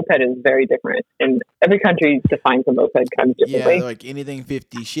definition of moped is very different, and every country defines a moped kind of differently. Yeah, like anything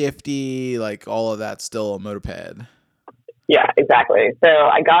 50 shifty, like all of that's still a moped. Yeah, exactly. So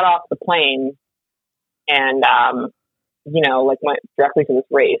I got off the plane and, went directly to this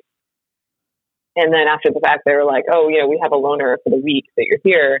race. And then after the fact, they were like, oh, we have a loaner for the week that you're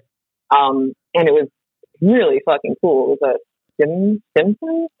here. And it was really fucking cool. It was a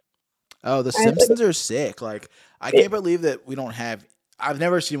Simpsons. Oh, the Simpsons are sick. Like, I can't believe that we don't have, I've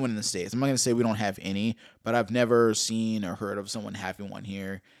never seen one in the States. I'm not going to say we don't have any, but I've never seen or heard of someone having one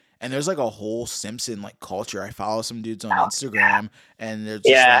here. And there's like a whole Simpson like culture. I follow some dudes on Instagram, and they're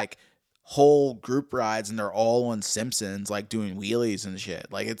just like whole group rides, and they're all on Simpsons, like doing wheelies and shit.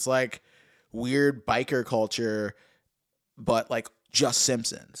 Like it's like weird biker culture, but like just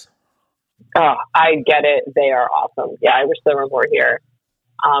Simpsons. Oh, I get it. They are awesome. Yeah, I wish there were more here.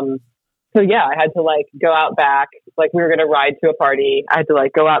 So yeah, I had to like go out back. Like we were gonna ride to a party. I had to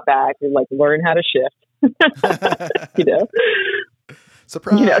like go out back and like learn how to shift.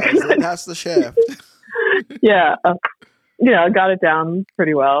 Surprise! That's the shift. Yeah, I got it down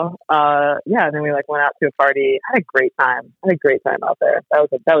pretty well. And then we like went out to a party. I had a great time. Out there. That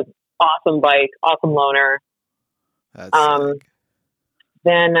was an awesome bike, awesome loaner. That's sick.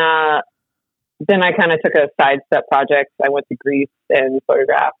 Then I kind of took a sidestep project. I went to Greece and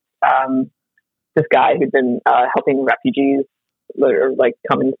photographed this guy who'd been helping refugees that are like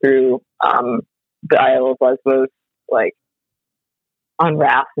coming through the Isle of Lesbos, like on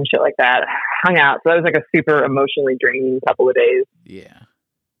rafts and shit like that. Hung out. So that was like a super emotionally draining couple of days. Yeah.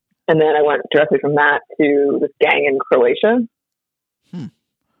 And then I went directly from that to this gang in Croatia.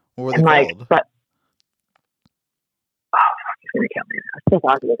 What were they called? He's gonna kill me. I'm still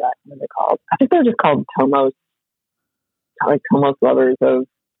talking about that. What are they called? I think they're just called Tomos. Like Tomos Lovers of.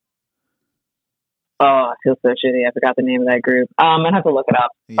 Oh, I feel so shitty. I forgot the name of that group. I'd have to look it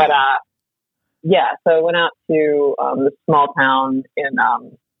up. Yeah. But so I went out to this small town in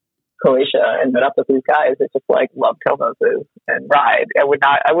Croatia and met up with these guys that just like love Tomoses and ride. I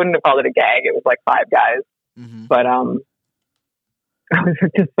wouldn't have called it a gang. It was like 5 guys. Mm-hmm. But I was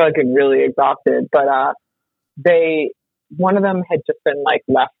just fucking really exhausted. But one of them had just been like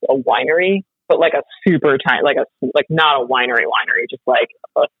left a winery, but like a super tiny, like not a winery, just like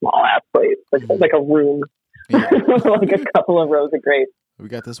a small ass place, like a room, like a couple of rows of grapes. We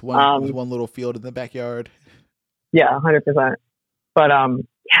got this one little field in the backyard. Yeah, 100%. But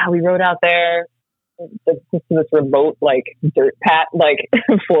we rode out there to this remote like dirt patch, like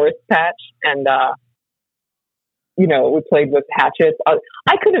forest patch, and we played with hatchets.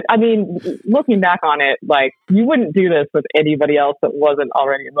 Looking back on it, like you wouldn't do this with anybody else that wasn't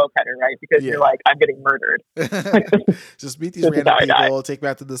already a mopeder, right? Because you're like, I'm getting murdered. Just meet these random people, take me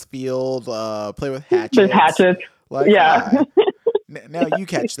out to this field, play with hatchets. There's hatchets. Like, yeah. Now you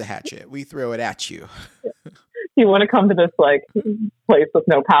catch the hatchet. We throw it at you. You want to come to this like place with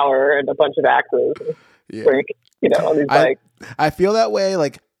no power and a bunch of axes. Yeah. Where, all these bikes. I feel that way.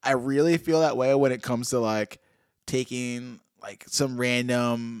 Like I really feel that way when it comes to like taking like some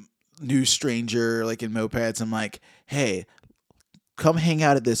random new stranger like in mopeds. I'm like, hey, come hang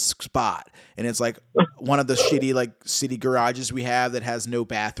out at this spot. And it's like one of the shitty like city garages we have that has no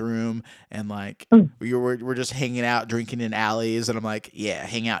bathroom. And like we're just hanging out, drinking in alleys. And I'm like, yeah,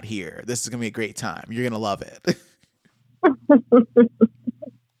 hang out here. This is going to be a great time. You're going to love it.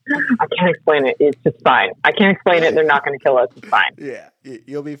 I can't explain it. It's just fine. I can't explain it. They're not going to kill us. It's fine. Yeah,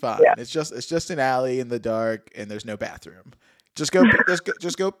 you'll be fine. Yeah. It's just an alley in the dark, and there's no bathroom. Just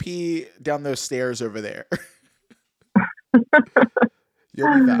go pee down those stairs over there.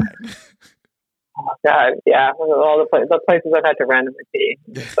 You'll be fine. Oh God, yeah. All the places I've had to randomly pee.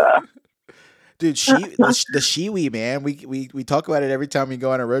 Dude, the Shiwi, man. We talk about it every time we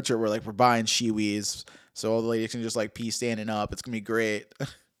go on a road trip. We're buying Shiwis, so all the ladies can just like pee standing up. It's gonna be great.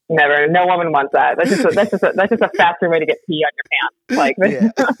 Never. No woman wants that. That's just a faster way to get pee on your pants. Like,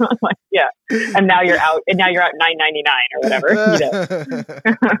 Yeah. like, yeah. And now you're out. And now you're at $9.99 or whatever.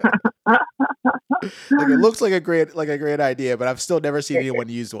 Like it looks like a great idea, but I've still never seen anyone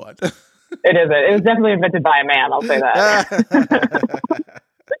use one. It isn't. It was definitely invented by a man. I'll say that.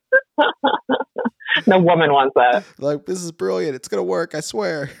 No woman wants that. Like, this is brilliant. It's gonna work. I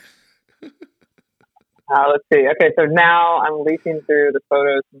swear. Let's see. Okay, so now I'm leafing through the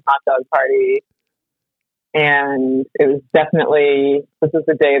photos from Hot Dog Party, and it was definitely, this is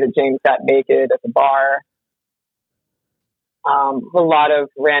the day that James got naked at the bar. A lot of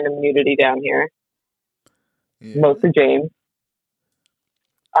random nudity down here, Yeah. mostly James.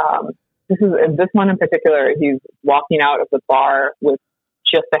 This one in particular, he's walking out of the bar with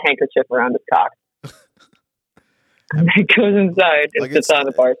just a handkerchief around his cock. And then goes inside and Like sits on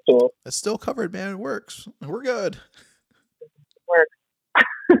the bar stool. It's still covered, man. It works. We're good.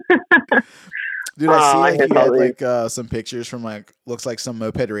 Dude, I see like you had like some pictures from like looks like some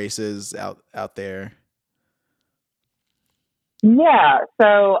moped races out there. Yeah.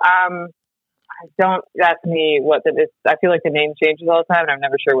 So don't ask me what it is. I feel like the name changes all the time, and I'm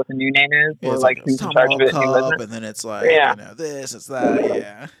never sure what the new name is. Yeah, or it's like a who's in charge of it. Cup, and then it's like this, it's that.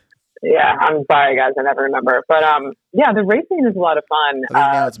 Yeah. Yeah, I'm sorry, guys. I never remember. But yeah, the racing is a lot of fun. I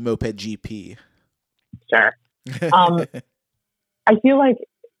think now it's Moped GP. Sure. I feel like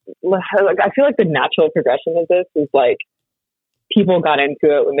the natural progression of this is like people got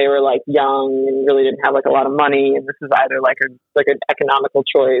into it when they were like young and really didn't have like a lot of money, and this is either like an economical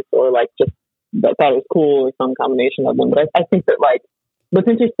choice or like just thought it was cool or some combination of them. But I think that like what's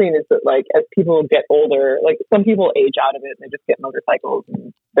interesting is that like as people get older, like some people age out of it and they just get motorcycles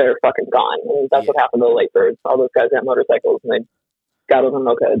and they're fucking gone. And that's what happened to the Lakebirds. All those guys got motorcycles and they got over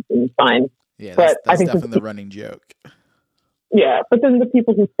mopeds and fine. Yeah, but that's I think definitely the running joke. Yeah, but then the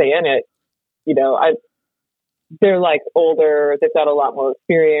people who stay in it, you know, they're like older, they've got a lot more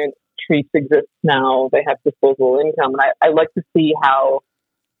experience, treats exist now, they have disposable income. And I like to see how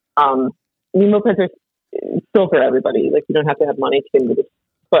mopeds are still for everybody. Like you don't have to have money to get into this.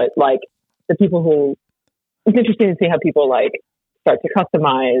 But like the people who, it's interesting to see how people like start to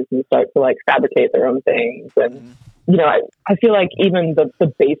customize and start to like fabricate their own things. And, you know, I feel like even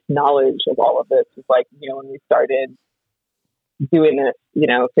the base knowledge of all of this is like, you know, when we started doing this, you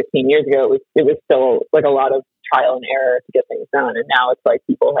know, 15 years ago, it was still like a lot of trial and error to get things done. And now it's like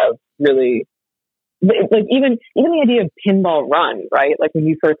people have really, like even the idea of pinball run, right? Like when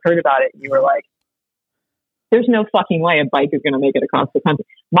you first heard about it, you were like, there's no fucking way a bike is going to make it across the country.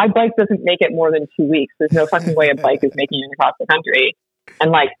 My bike doesn't make it more than 2 weeks. There's no fucking way a bike is making it across the country. And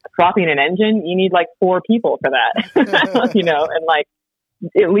like swapping an engine, you need like 4 people for that, you know, and like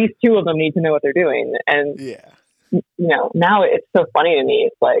at least 2 of them need to know what they're doing. And, you know, now it's so funny to me.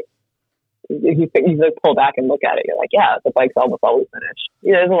 It's like, if you like pull back and look at it, you're like, yeah, the bike's almost always finished.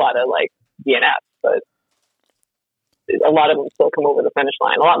 You know, there's a lot of like DNFs, but a lot of them still come over the finish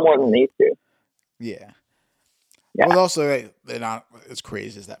line, a lot more than they used to. Yeah. Yeah. Well, also, they're not as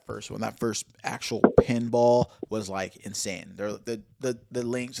crazy as that first one. That first actual pinball was like insane. The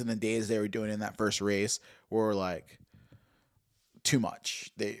links and the days they were doing in that first race were like too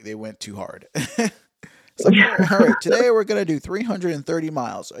much. They went too hard. It's like, all right, today we're gonna do 330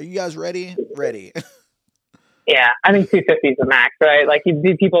 miles. Are you guys ready? Ready. Yeah, I think 250 is the max, right? Like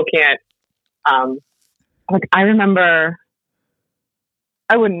people can't. Like I remember.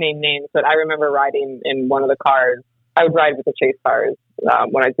 I wouldn't name names, but I remember riding in one of the cars. I would ride with the chase cars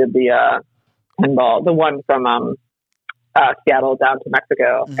when I did the pinball, the one from Seattle down to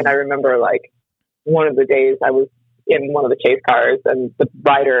Mexico. Mm-hmm. And I remember like one of the days I was in one of the chase cars and the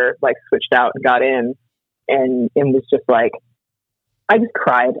rider like switched out and got in and was just like, I just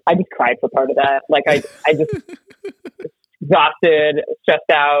cried. I just cried for part of that. Like I just exhausted, stressed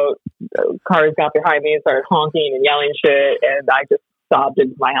out. Cars got behind me and started honking and yelling shit. And I just sobbed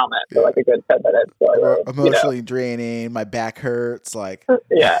into my helmet for like a good 10 minutes. So I really, emotionally draining. My back hurts. Like,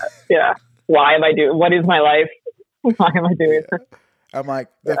 yeah. Why am I doing? What is my life? Why am I doing this? I'm like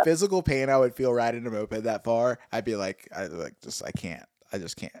the physical pain I would feel riding a moped that far. I'd be like, I can't. I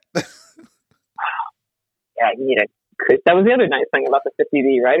just can't. Yeah, you need a. That was the other nice thing about the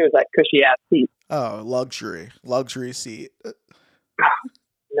 50D, right? It was that cushy ass seat. Oh, luxury seat.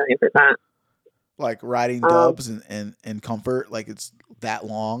 90%. Like riding dubs and comfort, like it's that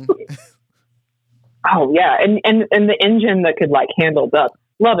long. Oh yeah, and the engine that could like handle dubs.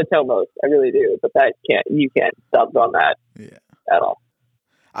 Love a Tomos, I really do, but you can't dubs on that at all.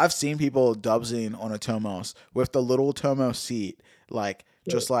 I've seen people dubsing on a Tomos with the little Tomos seat, like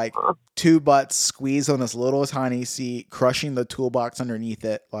just like two butts squeezed on this little tiny seat, crushing the toolbox underneath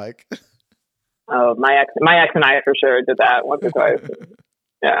it. Like, oh, my ex and I for sure did that once or twice.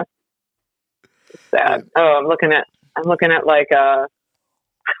 Yeah, it's sad. Oh, I'm looking at like oh,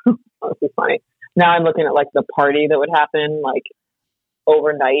 this is funny. Now I'm looking at like the party that would happen like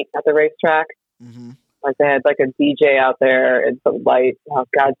overnight at the racetrack. Mm-hmm. Like they had like a DJ out there and some light. Oh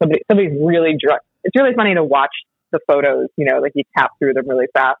God, somebody's really drunk. It's really funny to watch the photos, like you tap through them really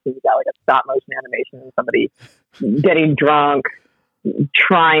fast and you got like a stop motion animation of somebody getting drunk,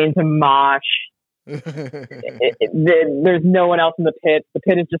 trying to mosh. There's no one else in the pit. The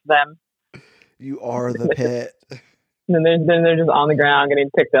pit is just them. You are the pit. And then they're just on the ground getting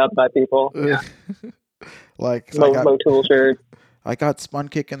picked up by people. Yeah. Like low tool shirts. I got spun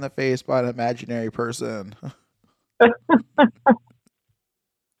kick in the face by an imaginary person.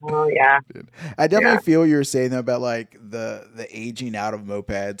 Oh yeah. I definitely feel what you were saying though about like the aging out of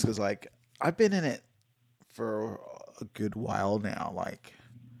mopeds, because like I've been in it for a good while now, like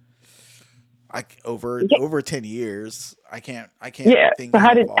over 10 years. I can't think. So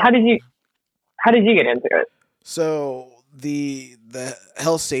how did you get into it? So the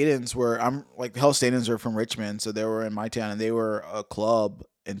Hell Satans are from Richmond, so they were in my town, and they were a club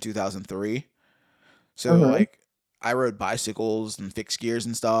in 2003. So like I rode bicycles and fixed gears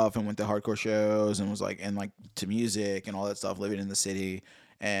and stuff, and went to hardcore shows, and was like to music and all that stuff, living in the city.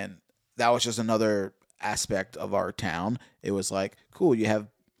 And that was just another aspect of our town. It was like, cool, you have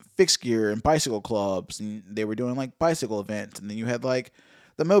fixed gear and bicycle clubs, and they were doing like bicycle events, and then you had like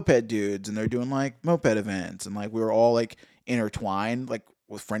the moped dudes, and they're doing like moped events, and like we were all like intertwined like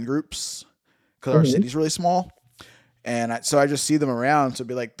with friend groups because our city's really small. And so I just see them around. So it'd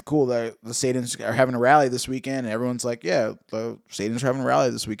be like, cool, the Satans are having a rally this weekend. And everyone's like, yeah, the Satans are having a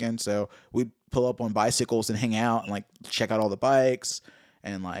rally this weekend. So we'd pull up on bicycles and hang out and like check out all the bikes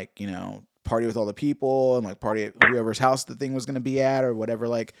and like, party with all the people and like party at whoever's house the thing was going to be at, or whatever,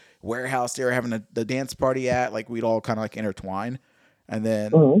 like warehouse they were having the dance party at. Like we'd all kind of like intertwine. And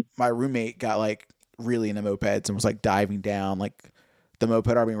then my roommate got like really into mopeds and was like diving down like the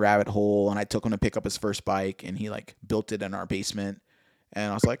Moped Army rabbit hole, and I took him to pick up his first bike, and he like built it in our basement. And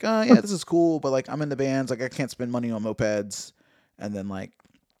I was like, oh yeah, this is cool, but like I'm in the bands, like I can't spend money on mopeds. And then like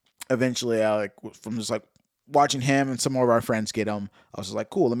eventually I like from just like watching him and some more of our friends get them, I was just like,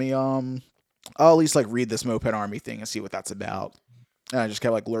 cool, let me I'll at least like read this Moped Army thing and see what that's about. And I just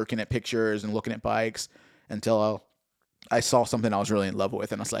kept like lurking at pictures and looking at bikes until I saw something I was really in love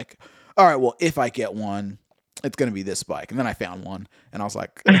with, and I was like, all right, well, if I get one, it's going to be this bike. And then I found one, and I was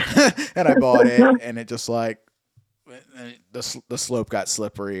like, and I bought it, and it just like, the slope got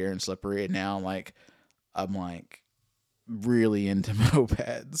slipperier and slipperier. And now I'm like really into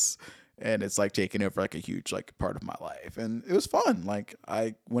mopeds, and it's like taking over like a huge like part of my life. And it was fun. Like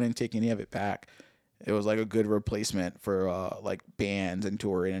I wouldn't take any of it back. It was like a good replacement for like bands and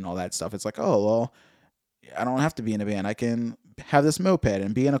touring and all that stuff. It's like, oh, well, I don't have to be in a band. I can have this moped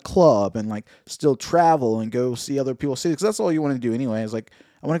and be in a club and like still travel and go see other people's cities. Cause that's all you want to do anyway. Is like,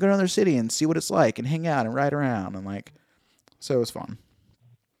 I want to go to another city and see what it's like and hang out and ride around. And like, so it was fun.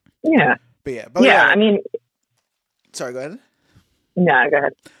 Yeah. But I mean, sorry, go ahead. No, go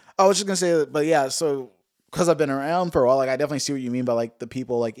ahead. I was just going to say, but yeah, so cause I've been around for a while, like I definitely see what you mean by like the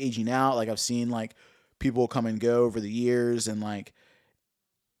people like aging out. Like I've seen like people come and go over the years, and like,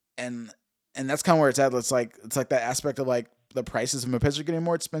 and that's kind of where it's at. It's like that aspect of like the prices of mopeds are getting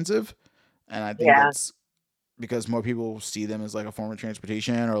more expensive. And I think that's because more people see them as like a form of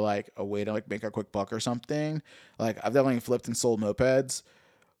transportation or like a way to like make a quick buck or something. Like I've definitely flipped and sold mopeds,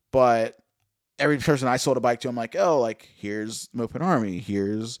 but every person I sold a bike to, I'm like, oh, like here's Moped Army,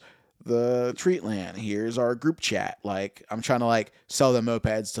 here's the Treatland, here's our group chat. Like I'm trying to like sell them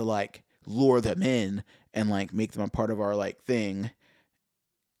mopeds to like lure them in and like make them a part of our like thing.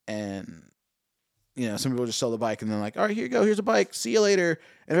 And some people just sell the bike and then like, all right, here you go. Here's a bike. See you later.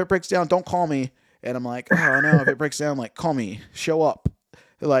 And if it breaks down, don't call me. And I'm like, oh no, if it breaks down, like, call me, show up.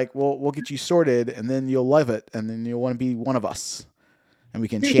 They're like, we'll get you sorted, and then you'll love it, and then you'll want to be one of us, and we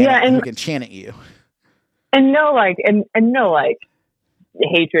can chant, we can chant at you. And no, like, and no, like,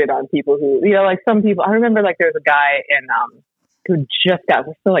 hatred on people who, you know, like some people. I remember, like, there's a guy who just got.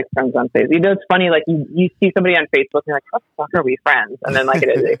 We're still like friends on Facebook. You know, it's funny. Like, you see somebody on Facebook, and you're like, "What the fuck are we friends?" And then, like,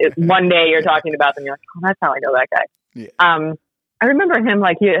 it's one day you're talking about them, you're like, "Oh, that's how I know that guy." Yeah. I remember him.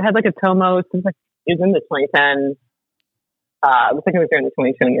 Like, he had like a Tomos. It was in the 2010. I think it was during the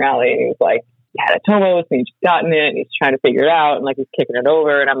 2020 rally, and he was like, he had a Tomos, and he's just gotten it, and he's trying to figure it out, and like he's kicking it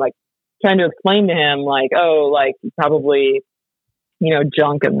over, and I'm like trying to explain to him, like, oh, like probably, you know,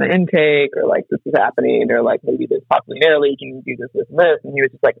 junk in the intake, or like this is happening, or like maybe there's possibly an air leak, and you do this, and this, and he was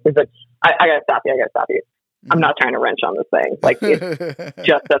just like, I gotta stop you, I'm not trying to wrench on this thing, like it's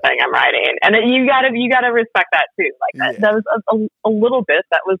just the thing I'm riding, and you gotta respect that too, like that was a little bit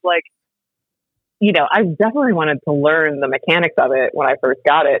that was like, you know, I definitely wanted to learn the mechanics of it when I first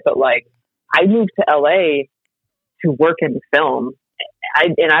got it, but like I moved to LA to work in film.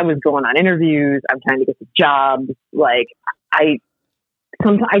 I was going on interviews. I'm trying to get the jobs. Like I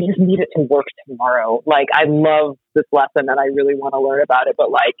just need it to work tomorrow. Like I love this lesson and I really want to learn about it,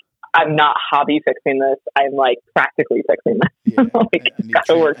 but like I'm not hobby fixing this. I'm like practically fixing this. Yeah. Like it's got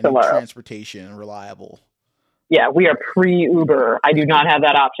to work tomorrow. Transportation reliable. Yeah, we are pre-Uber. I do not have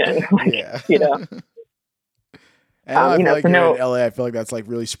that option. Like, yeah. You know. And I feel like you're in LA, I feel like that's like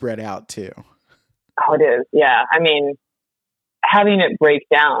really spread out too. Oh, it is. Yeah. I mean, having it break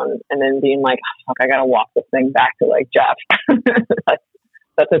down and then being like, oh, fuck, I got to walk this thing back to like Jeff.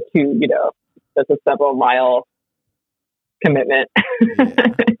 that's a several mile commitment,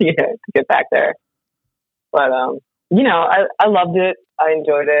 you know, to get back there. But, you know, I loved it. I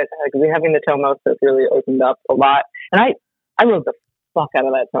enjoyed it. Like, having the Tomos has really opened up a lot. And I rode the fuck out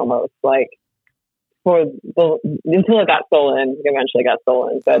of that Tomos, like, until it got stolen. It eventually got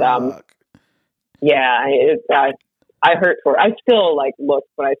stolen. But, yeah, I hurt for it. I still, like, look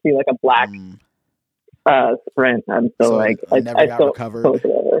when I see, like, a black Sprint. I'm still, like, I never got still recovered. close it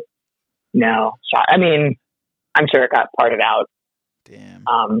over. No. I mean, I'm sure it got parted out. Damn.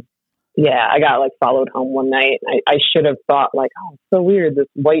 Yeah, I got like followed home one night. I should have thought like, oh, it's so weird. This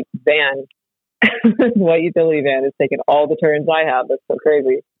white van, this white utility van is taking all the turns I have. That's so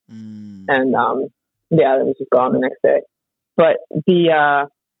crazy. And yeah, it was just gone the next day. But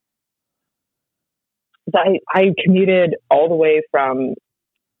I commuted all the way from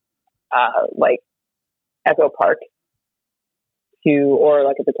like Echo Park or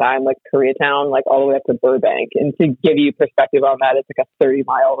like at the time, like Koreatown, like all the way up to Burbank. And to give you perspective on that, it's like a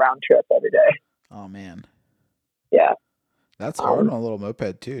 30-mile round trip every day. Oh man. Yeah. That's hard on a little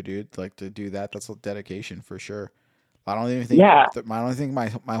moped too, dude. Like to do that, that's a dedication for sure. I don't even think, I don't think my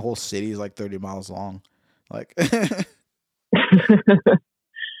whole city is like 30 miles long. Like, yeah,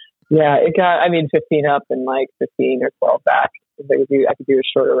 it got, I mean, 15 up and like 15 or 12 back. I could do a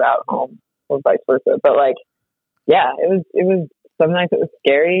shorter route home or vice versa. But like, yeah, it was, some nights it was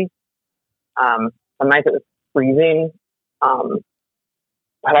scary. Some nights it was freezing. But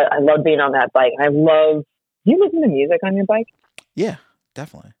I love being on that bike. Do you listen to music on your bike? Yeah,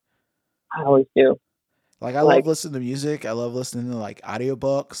 definitely. I always do. Like, I love listening to music. I love listening to like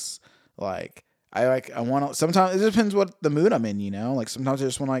audiobooks. Like, I want to, sometimes it depends what the mood I'm in, you know? Like, sometimes I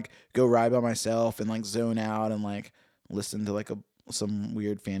just want to like go ride by myself and like zone out and like listen to like some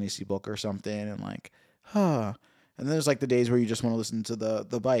weird fantasy book or something and like, And then there's like the days where you just want to listen to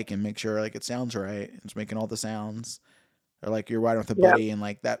the bike and make sure like it sounds right. It's making all the sounds. Or like you're riding with a buddy and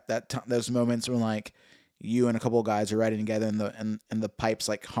like those moments when like you and a couple of guys are riding together and the pipes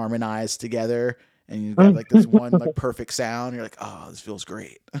like harmonize together and you got like this one like perfect sound. You're like, oh, this feels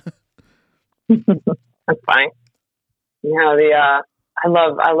great. That's fine. You know, I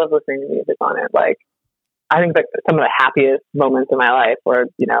love listening to music on it. Like, I think like some of the happiest moments in my life were,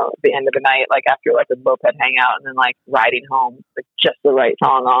 you know, the end of the night, like after like a moped hangout and then like riding home, like just the right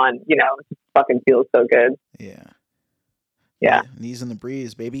song on, you know, it just fucking feels so good. Yeah. Yeah. Knees in the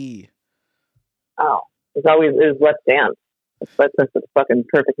breeze, baby. Oh, it's always is Let's Dance. That's the fucking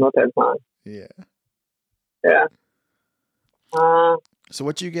perfect moped song. Yeah. Yeah. So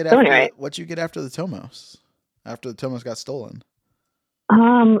what you get after the Tomos? After the Tomos got stolen?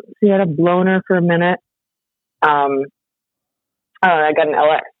 So you had a bloner for a minute. I got an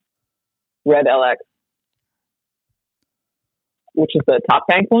LX, red LX, which is the top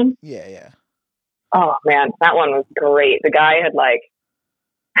tank one. Yeah. Oh man, that one was great. The guy had like,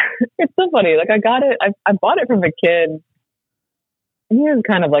 it's so funny. Like I got it, I bought it from a kid. He was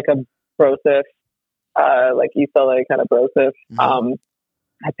kind of like a brosif, like UCLA kind of brosif.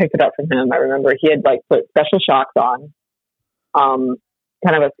 I picked it up from him. I remember he had like put special shocks on,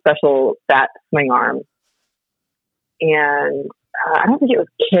 kind of a special fat swing arm. And I don't think it was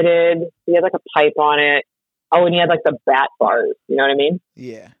kitted. He had like a pipe on it. Oh, and he had like the bat bars. You know what I mean?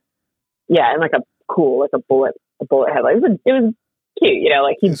 Yeah. Yeah, and like a bullet headlight. It was cute, you know.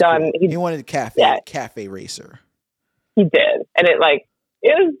 Like He wanted cafe racer. He did, and it was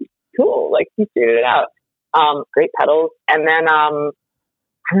cool. Like he figured it out. Great pedals, and then I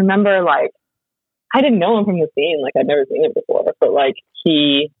remember like I didn't know him from the scene. Like I'd never seen him before, but like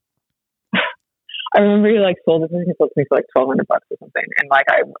I remember he like sold it to me for like $1,200 or something, and like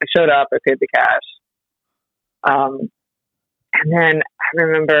I showed up, I paid the cash, and then I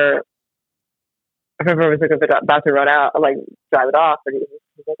remember I was like about to run out, like drive it off, and he's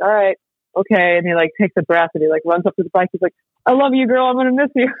like, "All right, okay," and he like takes a breath and he like runs up to the bike. He's like, "I love you, girl. I'm gonna miss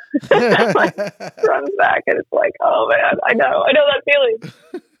you." Like, runs back, and it's like, "Oh man, I know that feeling."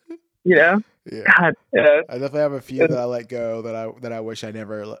 You know? Yeah. God, yeah. I definitely have a few that I let go that I wish I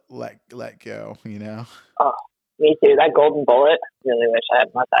never let go. You know? Oh, me too. That golden bullet. Really wish I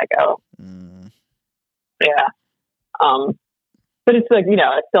hadn't let that go. Mm. Yeah. But it's like, you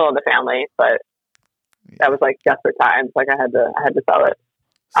know, it's still in the family, but that was like desperate times. Like I had to sell it.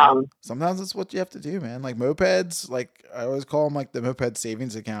 Sometimes that's what you have to do, man. Like mopeds, like I always call them like the moped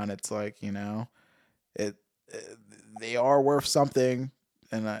savings account. It's like, you know, they are worth something,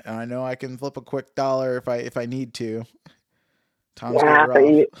 and I know I can flip a quick dollar if I need to. Times get rough.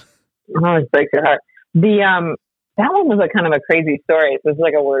 It always breaks your heart. That one was a kind of a crazy story. So this is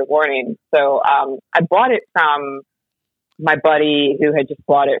like a word of warning. So I bought it from my buddy who had just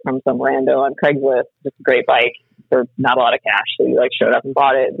bought it from some rando on Craigslist. Just a great bike for not a lot of cash. So he like showed up and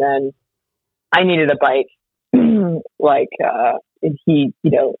bought it. And then I needed a bike. And he,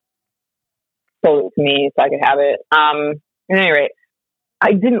 you know, sold it to me so I could have it. At any rate,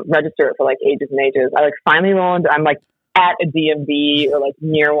 I didn't register it for like ages and ages. I like finally rolled. I'm like at a DMV or like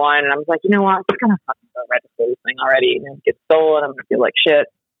near one, and I was like, you know what, I'm just gonna fucking go register this thing already, and it gets stolen. I'm gonna feel like shit.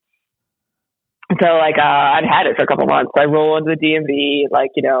 So like I'd had it for a couple months. So I roll into the DMV,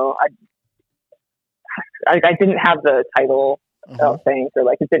 like, you know, I didn't have the title thing, so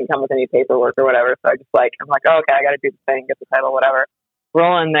like it didn't come with any paperwork or whatever. So I just like I'm like, oh, okay, I got to do the thing, get the title, whatever.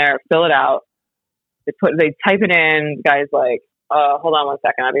 Roll in there, fill it out. They type it in. The guy's like, hold on one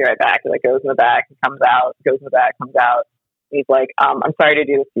second, I'll be right back. He like goes in the back and comes out. Goes in the back, comes out. He's like, I'm sorry to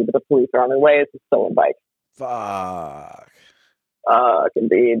do this to you, but the police are on their way. It's a stolen bike. Fuck.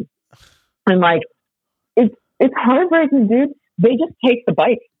 Indeed. And like, it's heartbreaking, dude. They just take the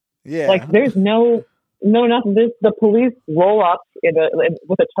bike. Yeah. Like, there's no nothing. The police roll up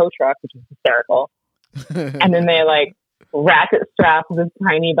with a tow truck, which is hysterical. And then they like ratchet strap this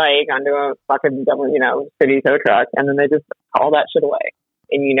tiny bike onto a fucking, you know, city tow truck, and then they just haul that shit away,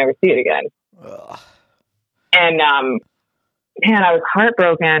 and you never see it again. Ugh. And man, I was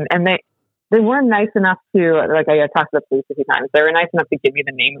heartbroken, and they weren't nice enough to, like, I talked to the police a few times. They were nice enough to give me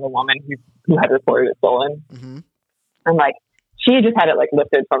the name of the woman who had reported it stolen. Mm-hmm. And like, she just had it like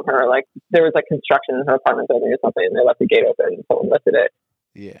lifted from her. Like there was like construction in her apartment building or something, and they left the gate open and someone lifted it.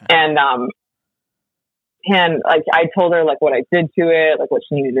 Yeah. And like I told her like what I did to it, like what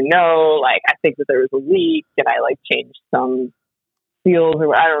she needed to know. Like I think that there was a leak, and I like changed some seals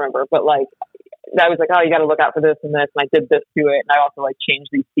or I don't remember, but like I was like, oh, you got to look out for this and this, and I did this to it, and I also like changed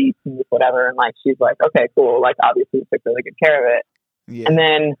these seats and this whatever. And like she's like, okay, cool. Like obviously you took really good care of it. Yeah. And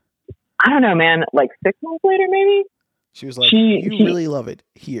then I don't know, man. Like 6 months later, maybe. She was like, you really love it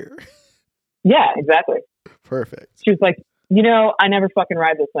here. Yeah, exactly. Perfect. She was like, you know, I never fucking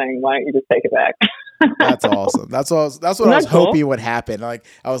ride this thing. Why don't you just take it back? That's awesome. That's what I was hoping would happen. Like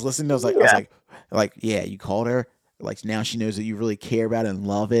I was listening, I was like, yeah, you called her. Like now she knows that you really care about it and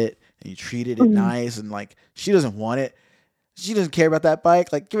love it, and you treated it nice, and like she doesn't want it. She doesn't care about that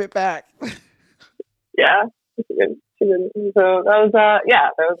bike. Like give it back. Yeah, she didn't. So that was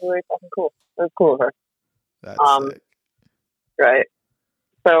that was really fucking cool. That was cool of her. That's sick. Right.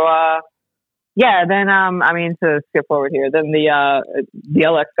 So, then, I mean, to skip forward here, then the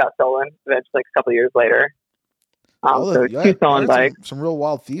LX got stolen eventually, like a couple of years later. So two stolen bikes. Some real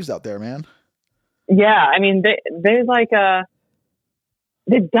wild thieves out there, man. Yeah. I mean, they like,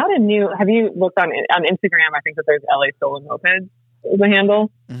 they've got a new, have you looked on Instagram? I think that there's LA Stolen Mopeds is the handle.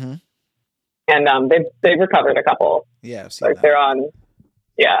 Mm-hmm. And, they've recovered a couple. Yeah. I've seen like that. they're on.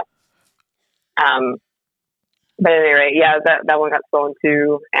 Yeah. But at any rate, yeah, that one got stolen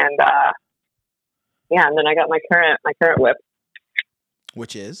too, and and then I got my current whip,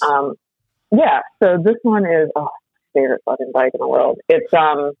 which is so this one is my favorite fucking bike in the world. It's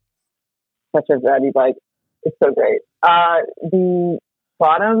such a ratty bike. It's so great. The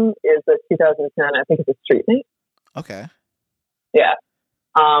bottom is a 2010. I think it's a Street Mate. Okay. Yeah.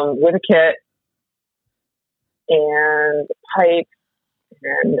 With a kit and pipe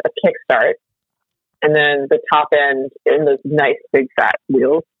and a kickstart. And then the top end in those nice big fat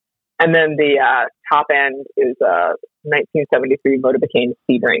wheels. And then the top end is a 1973 Motorbicane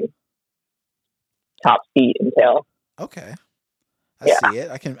Sebring. Top, seat, and tail. Okay. I Yeah. see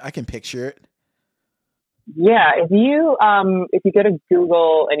it. I can picture it. Yeah, if you go to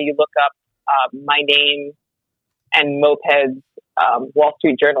Google and you look up my name and mopeds, Wall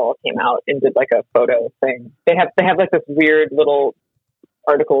Street Journal came out and did like a photo thing. They have like this weird little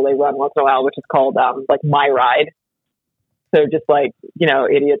article they run once in a while, which is called like My Ride. So just like, you know,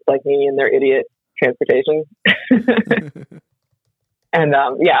 idiots like me and their idiot transportation. And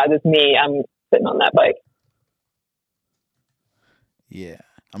yeah, this is me. I'm sitting on that bike. Yeah.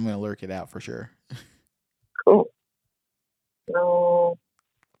 I'm gonna lurk it out for sure. Cool.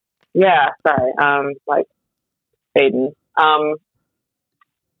 Yeah, sorry. Like Aiden. Guide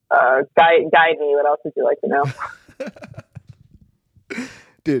me. What else would you like to know?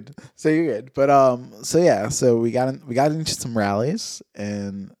 Dude, so you're good. But so yeah, so we got into some rallies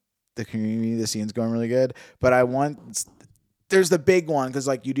and the community, the scene's going really good. But there's the big one because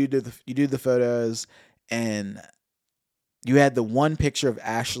like you do the photos and you had the one picture of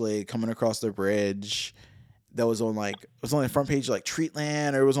Ashley coming across the bridge that was on like, it was on the front page of like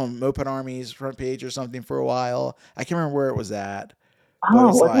Treatland, or it was on Moped Army's front page or something for a while. I can't remember where it was at. Oh,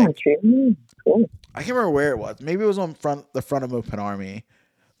 it wasn't on Treatland? Cool. I can't remember where it was. Maybe it was on the front of Moped Army,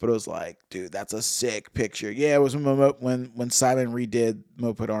 but it was like, dude, that's a sick picture. Yeah, it was when Simon redid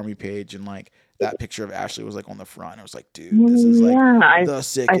Moped Army page, and like that picture of Ashley was like on the front. I was like, dude, this is like the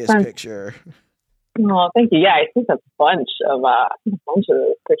sickest picture. Oh, thank you. Yeah, I think a bunch of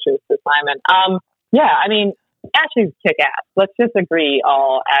pictures to Simon. Yeah, I mean, Ashley's kick ass. Let's just agree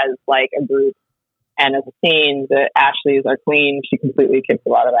all as like a group and as a scene that Ashley is our queen. She completely kicks a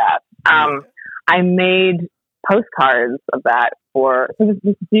lot of ass. I made postcards of that so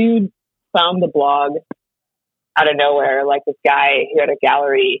this dude found the blog out of nowhere, like this guy who had a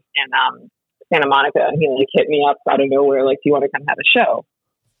gallery in Santa Monica, and he like hit me up out of nowhere, like, do you want to come have a show?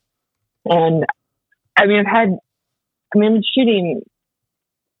 And I mean, I've been shooting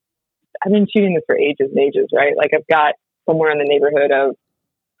this for ages and ages, right? Like I've got somewhere in the neighborhood of,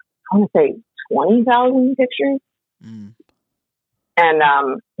 I want to say 20,000 pictures. Mm.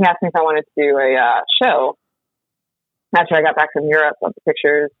 And he asked me if I wanted to do a show after I got back from Europe of the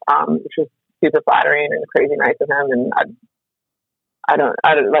pictures, which was super flattering and crazy nice of him. And I don't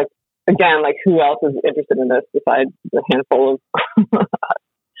like, again, like who else is interested in this besides the handful of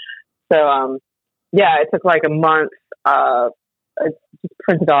So, yeah, it took like a month. I just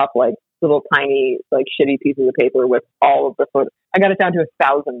printed off like little tiny, like shitty pieces of paper with all of the photos. I got it down to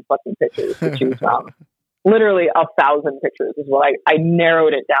 1,000 fucking pictures to choose from. Literally 1,000 pictures is what I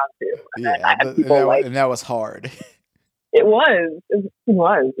narrowed it down to. And yeah, I had people and that was hard. It was,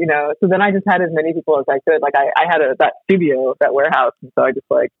 you know. So then I just had as many people as I could. Like I had that studio, that warehouse, and so I just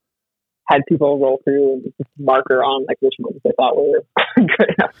like had people roll through and just marker on like which ones they thought were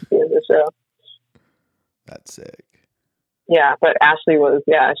good enough to be in the show. That's sick. Yeah, but Ashley was,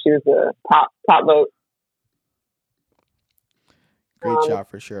 she was the top vote. Great job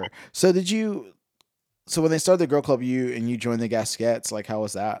for sure. So when they started the Girl Club, you joined the Gasquettes, like how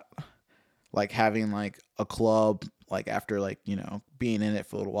was that? Like having like a club, like after like, you know, being in it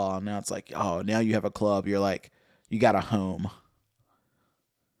for a little while, and now it's like, oh, now you have a club, you're like, you got a home.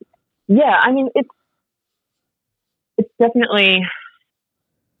 Yeah, I mean, it's definitely,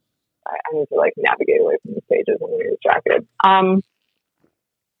 I need to like navigate away from the stages. I'm really distracted.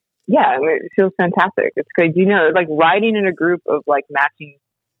 Yeah, I mean, it feels fantastic. It's good. You know, like riding in a group of like matching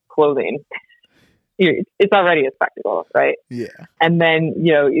clothing, it's already a spectacle, right? Yeah. And then,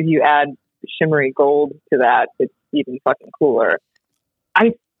 you know, if you add shimmery gold to that, it's even fucking cooler.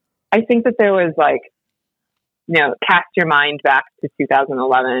 I think that there was like, you know, cast your mind back to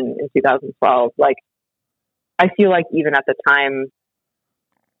 2011 and 2012. Like, I feel like even at the time,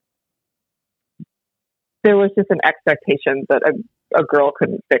 there was just an expectation that a girl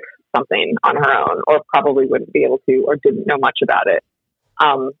couldn't fix something on her own, or probably wouldn't be able to, or didn't know much about it.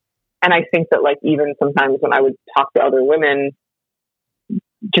 And I think that like, even sometimes when I would talk to other women,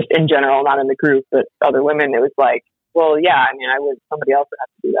 just in general, not in the group, but other women, it was like, well, yeah, I mean, somebody else would have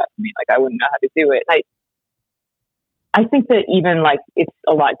to do that for me. Like, I wouldn't know how to do it. And I think that even like, it's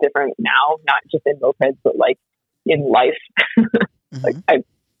a lot different now, not just in mopeds, but like in life. Mm-hmm. Like,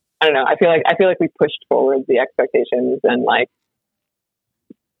 I don't know. I feel like we pushed forward the expectations, and like,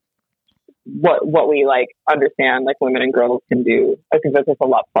 what we like understand like women and girls can do. I think that's just a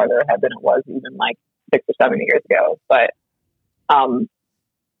lot farther ahead than it was even like 6 or 7 years ago. But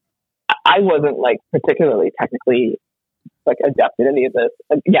I wasn't like particularly technically like adept at any of this.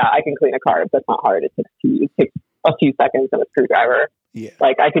 Yeah, I can clean a car. That's not hard. It takes a few seconds and a screwdriver. Yeah.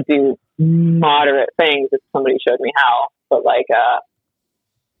 Like I could do moderate things if somebody showed me how. But like,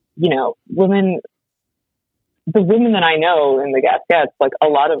 you know, the women that I know in the Gasquets, like a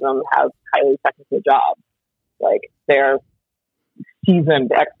lot of them have highly technical jobs. Like they're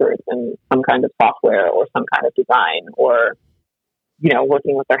seasoned experts in some kind of software or some kind of design or, you know,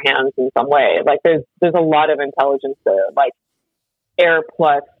 working with their hands in some way. Like there's a lot of intelligence there. Like air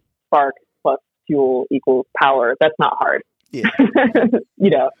plus spark plus fuel equals power. That's not hard. Yeah. You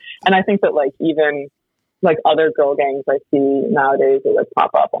know, and I think that like even like other girl gangs I see nowadays that like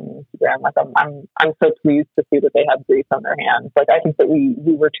pop up on Instagram, like I'm so pleased to see that they have grease on their hands. Like I think that we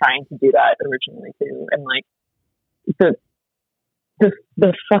were trying to do that originally too, and like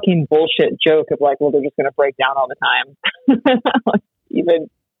the fucking bullshit joke of like, well, they're just gonna break down all the time. Like,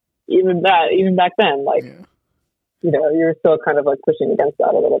 even back then, like. Yeah. You know, you're still kind of like pushing against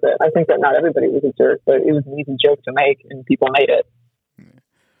that a little bit. I think that not everybody was a jerk, but it was an easy joke to make, and people made it.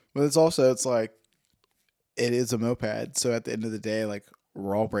 But it's like, it is a moped, so at the end of the day, like,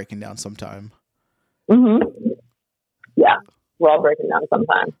 we're all breaking down sometime. Mm-hmm. Yeah, we're all breaking down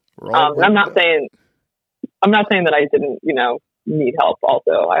sometime. I'm not saying that I didn't, you know, need help.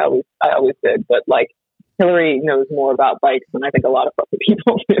 Also, I always did, but like, Hillary knows more about bikes than I think a lot of fucking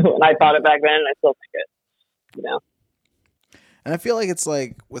people do, and I thought it back then, and I still think it. You know. And I feel like it's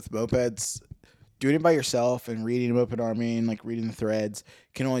like with mopeds, doing it by yourself and reading Moped Army and like reading the threads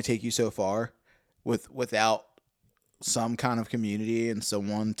can only take you so far without some kind of community and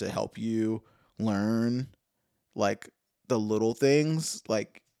someone to help you learn like the little things.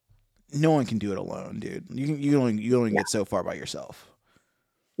 Like no one can do it alone, dude. You only get so far by yourself.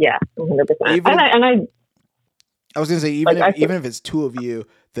 Yeah, 100%. I was gonna say even if it's two of you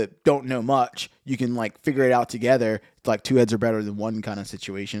that don't know much, you can like figure it out together. It's like two heads are better than one kind of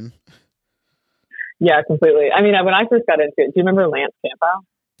situation. Yeah, completely. I mean, when I first got into it, do you remember Lance Campo?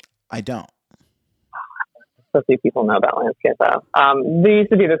 I don't. So few people know about Lance Campo. There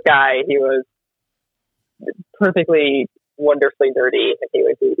used to be this guy. He was perfectly, wonderfully nerdy, and he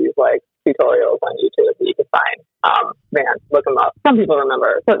would do these like tutorials on YouTube that you could find. Man, look him up. Some people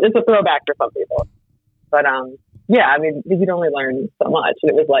remember. So it's a throwback for some people. But yeah, I mean, you could only learn so much.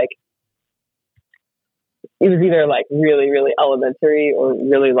 And it was like, it was either like really, really elementary or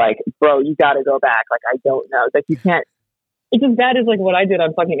really like, bro, you got to go back. Like, I don't know. It's like, you can't, it's as bad as like what I did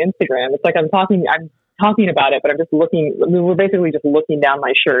on fucking Instagram. It's like, I'm talking about it, but I'm just looking, I mean, we're basically just looking down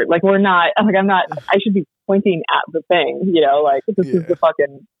my shirt. Like I should be pointing at the thing, you know, like this is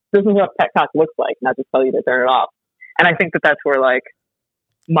what Petcock looks like, not just tell you to turn it off. And I think that that's where like,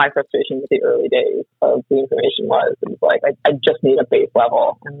 my frustration with the early days of the information was. It was like, I just need a base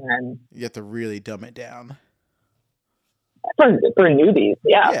level. And then you have to really dumb it down. For newbies.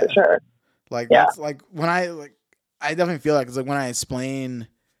 Yeah, for sure. Like, that's like when I definitely feel like it's like when I explain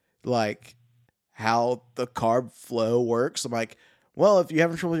like how the carb flow works, I'm like, well, if you're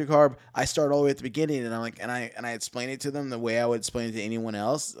having trouble with your carb, I start all the way at the beginning, and I'm like, and I explain it to them the way I would explain it to anyone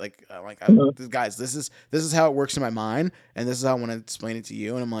else. Like, guys, this is how it works in my mind, and this is how I want to explain it to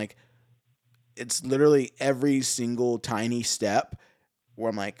you. And I'm like, it's literally every single tiny step where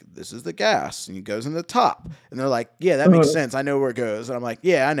I'm like, this is the gas, and it goes in the top, and they're like, yeah, that makes sense. I know where it goes, and I'm like,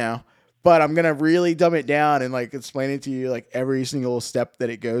 yeah, I know. But I'm going to really dumb it down and like explain it to you like every single step that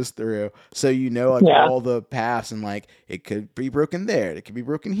it goes through. So you know like all the paths, and like it could be broken there, it could be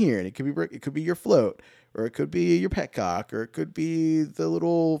broken here, and it could be your float, or it could be your petcock, or it could be the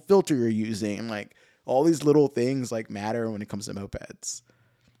little filter you're using. And like all these little things like matter when it comes to mopeds.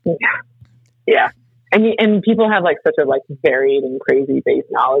 Yeah. And people have like such a like varied and crazy base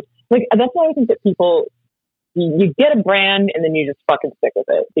knowledge. Like that's why I think that people, you get a brand and then you just fucking stick with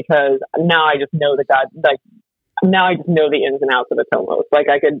it, because now I just know now I just know the ins and outs of a Tomos. Like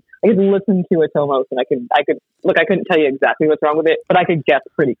I could listen to a Tomos and I couldn't tell you exactly what's wrong with it, but I could guess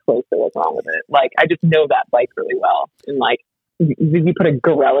pretty close to what's wrong with it. Like I just know that bike really well. And like, if you put a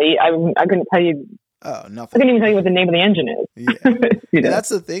Gorelli, I couldn't tell you. Oh, nothing. I couldn't even tell you what the name of the engine is. Yeah. You know? That's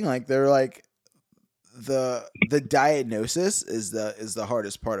the thing. Like they're like the diagnosis is the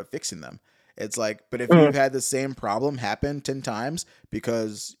hardest part of fixing them. It's like, but if you've had the same problem happen 10 times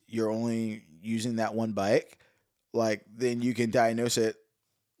because you're only using that one bike, like then you can diagnose it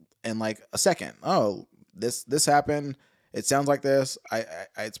in like a second. Oh, this happened. It sounds like this.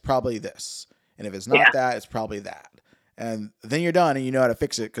 It's probably this. And if it's not that, it's probably that. and then you're done and you know how to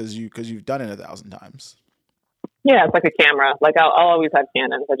fix it because you've done it 1,000 times. Yeah, it's like a camera. Like I'll always have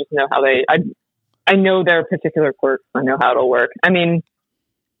Canons. I just know how I know their particular quirks. I know how it'll work. I mean,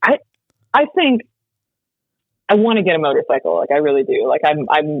 I think I want to get a motorcycle. Like I really do. Like I'm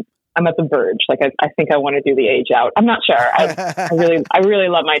at the verge. Like I think I want to do the age out. I'm not sure. I really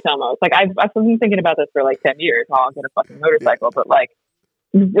love my Tomos. Like I've been thinking about this for like 10 years. Oh, I'll get a fucking motorcycle. But like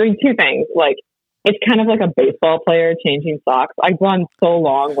doing two things. Like it's kind of like a baseball player changing socks. I've gone so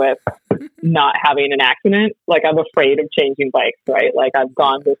long with not having an accident. Like I'm afraid of changing bikes. Right. Like I've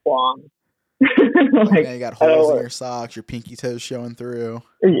gone this long. Like, you got holes in your socks, your pinky toes showing through.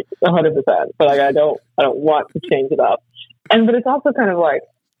 100%. But like I don't want to change it up. But it's also kind of like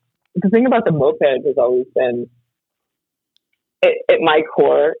the thing about the moped has always been at my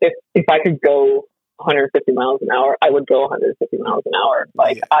core. If I could go 150 miles an hour, I would go 150 miles an hour.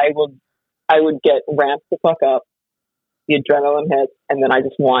 Like I would get ramped the fuck up, the adrenaline hits, and then I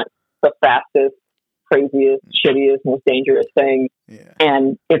just want the fastest, craziest, shittiest, most dangerous thing. Yeah.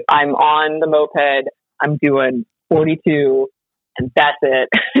 And if I'm on the moped, I'm doing 42, and that's it.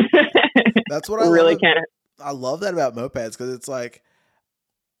 That's what I really love. can't. I love that about mopeds because it's like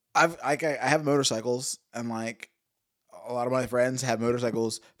I have motorcycles, and like a lot of my friends have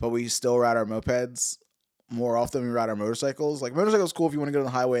motorcycles, but we still ride our mopeds more often than we ride our motorcycles. Like motorcycles cool if you want to go on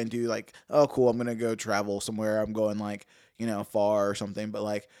the highway and do like, oh cool, I'm gonna go travel somewhere. I'm going like, far or something. But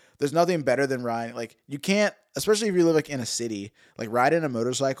like there's nothing better than riding. Like you can't, especially if you live like in a city, like riding a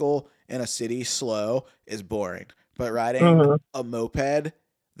motorcycle in a city slow is boring. But riding a moped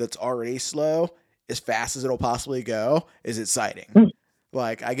that's already slow as fast as it'll possibly go is exciting.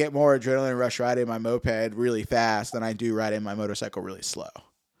 Like I get more adrenaline rush riding my moped really fast than I do riding my motorcycle really slow.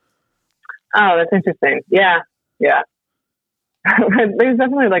 Oh, that's interesting. Yeah. There's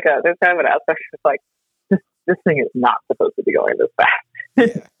definitely there's kind of an aspect of like this thing is not supposed to be going this fast.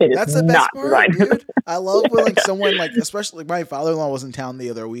 Yeah. That's the best part, dude. I love when like someone like, especially like my father-in-law was in town the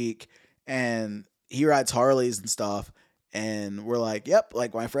other week and he rides Harleys and stuff. And we're like, yep,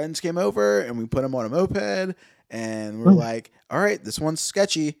 like my friends came over and we put him on a moped and we're like, all right, this one's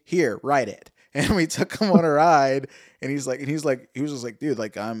sketchy. Here, ride it. And we took him on a ride and he was just like, dude,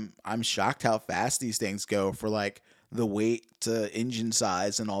 like I'm shocked how fast these things go for like the weight to engine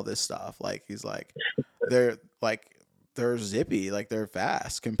size and all this stuff. Like he's like, they're zippy, like they're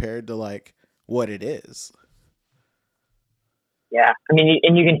fast compared to like what it is. Yeah, I mean,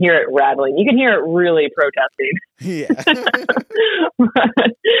 and you can hear it rattling. You can hear it really protesting. Yeah.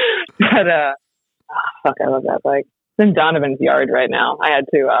 but fuck, I love that bike. It's in Donovan's yard right now. I had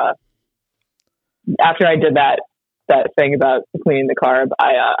to after I did that thing about cleaning the carb,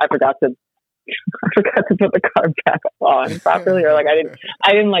 I forgot to put the carb back on properly, or like I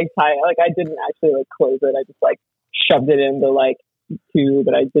didn't like tie it. Like I didn't actually like close it. I just like shoved it into like two,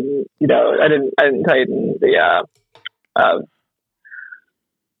 but I didn't. I didn't tighten the. I'm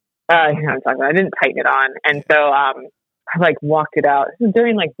talking about. I didn't tighten it on, and so I like walked it out. This is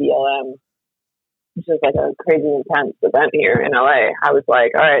during like BLM, which is like a crazy intense event here in LA. I was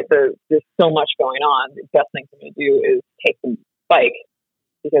like, all right, there's so much going on. The best thing for me to do is take the bike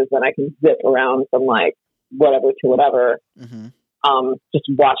because then I can zip around from like whatever to whatever. Just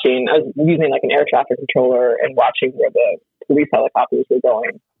watching. I was using like an air traffic controller and watching where the police helicopters were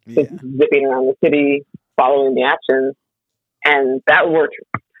going. Just zipping around the city, following the action, and that worked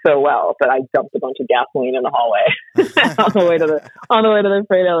so well that I dumped a bunch of gasoline in the hallway on the way to the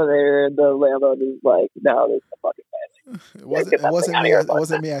freight elevator, and the landlord was like, "No, this is a fucking thing." It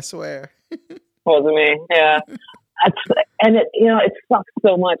wasn't me. I swear. Wasn't me. Yeah, and it sucks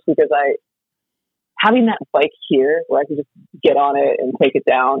so much because having that bike here where I could just get on it and take it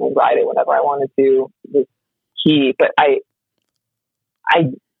down and ride it whenever I wanted to was key. But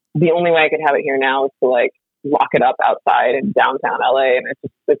the only way I could have it here now is to like lock it up outside in downtown LA, and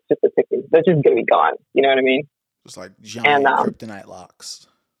it's just a ticket. It's just gonna be gone. You know what I mean? Just like giant kryptonite locks.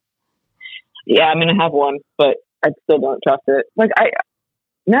 Yeah, I'm gonna have one, but I still don't trust it. Like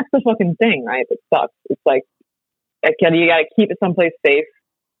that's the fucking thing, right? It sucks. It's like again, you gotta keep it someplace safe,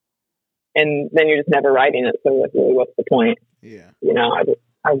 and then you're just never riding it. So like, really, what's the point? Yeah. I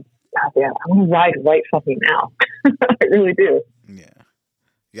want to ride right fucking now. I really do. Yeah.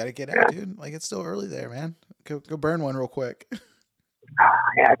 You got to get out, dude. Like, it's still early there, man. Go burn one real quick.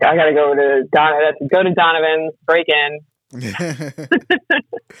 Yeah, I got to go to Donovan's, break in. Do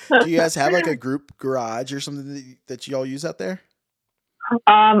you guys have like a group garage or something that you all use out there?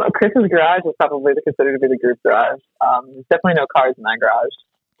 Chris's garage is probably considered to be the group garage. There's definitely no cars in that garage.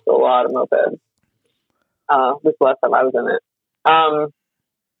 There's a lot of mopeds. This is the last time I was in it.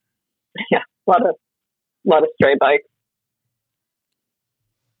 Yeah, a lot of stray bikes.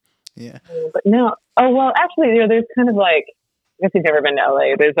 Yeah. But no. Oh well, actually, there's kind of like, I guess you've never been to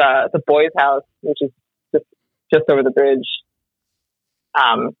LA. There's the Boys House, which is just over the bridge.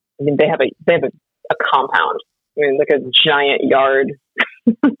 I mean, they have a compound. I mean, like a giant yard.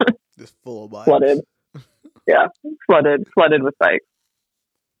 Just full of bikes. Flooded. Yeah, flooded with bikes.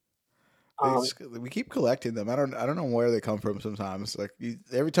 We keep collecting them. I don't know where they come from sometimes. Like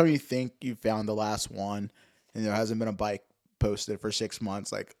every time you think you found the last one and there hasn't been a bike posted for 6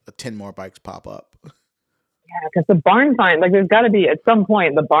 months, like 10 more bikes pop up. Yeah, because the barn find, like there's got to be, at some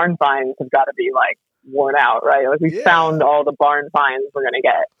point, the barn finds have got to be like worn out, right? Like we found all the barn finds we're going to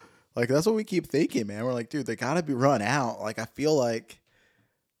get. Like that's what we keep thinking, man. We're like, dude, they got to be run out. Like I feel like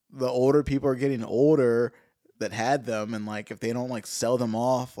the older people are getting older that had them, and like if they don't like sell them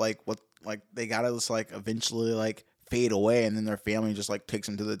off, like what, like they gotta just like eventually like fade away, and then their family just like takes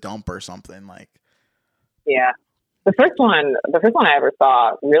them to the dump or something. Like, yeah, the first one I ever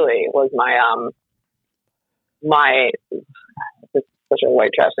saw really was my this is such a white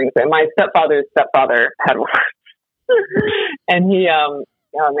trash thing to say. My stepfather's stepfather had one, and he oh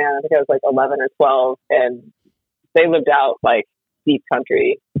man, I think I was like 11 or 12, and they lived out like deep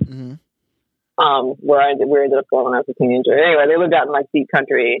country. mm-hmm. Where I ended up going when I was a teenager. Anyway, they lived out in like deep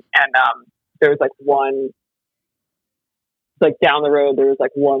country, and there was like one, like down the road, there was like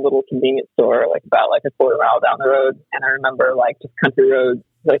one little convenience store, like about like a quarter mile down the road. And I remember like just country roads.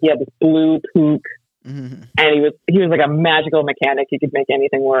 Like he had this blue Puch, Mm-hmm. and he was like a magical mechanic. He could make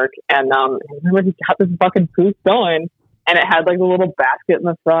anything work. And I remember he got this fucking Puch going, and it had like a little basket in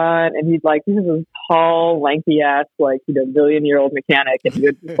the front, and he was this tall, lanky ass, like million-year-old mechanic, and he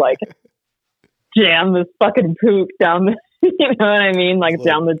would just like jam this fucking Puch down the, you know what I mean? Like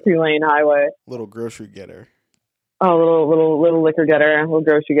down the 2-lane highway. Little grocery getter. Oh, little liquor getter, little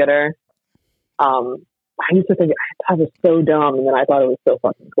grocery getter. I used to think, I thought it was so dumb, and then I thought it was so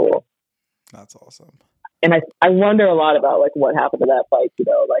fucking cool. That's awesome. And I wonder a lot about like what happened to that bike,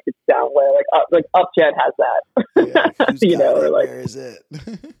 like it's down where like Upjet has that. Yeah, or like where is it?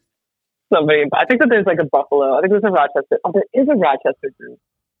 somebody, I think that there's like a Buffalo. I think there's a Rochester. Oh, there is a Rochester group.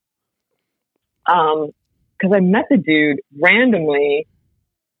 Because I met the dude randomly.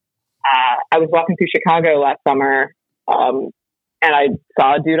 I was walking through Chicago last summer, and I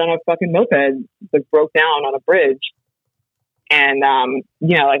saw a dude on a fucking moped that broke down on a bridge. And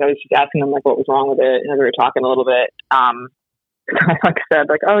like I was just asking him like what was wrong with it, and we were talking a little bit. I like said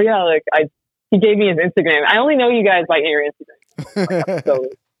like, oh yeah, like he gave me his Instagram. I only know you guys by your Instagram. Like, I'm so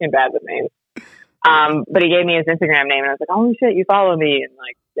bad with names. But he gave me his Instagram name, and I was like, holy shit, you follow me? And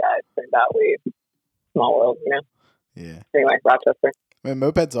like, yeah, it turned out small world, Yeah. Anyway, Rochester. I mean,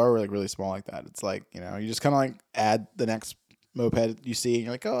 mopeds are like really small like that. It's like, you just kind of like add the next moped you see, and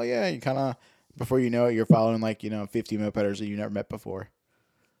you're like, oh yeah, you kind of, before you know it, you're following like, 50 mopeders that you never met before.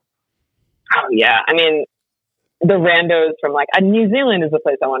 Oh yeah. I mean, the randos from like New Zealand is the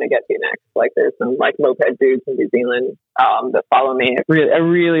place I want to get to next. Like there's some like moped dudes in New Zealand that follow me. I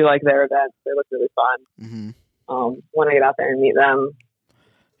really like their events. They look really fun. Mm-hmm. Want to get out there and meet them.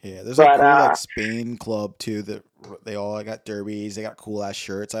 Yeah, there's a cool like Spain club too that they all got derbies. They got cool ass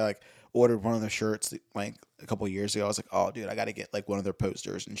shirts. I like ordered one of their shirts like a couple of years ago. I was like, oh dude, I got to get like one of their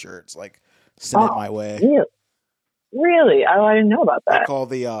posters and shirts. Like send it my way. Yeah. Really? I didn't know about that. They call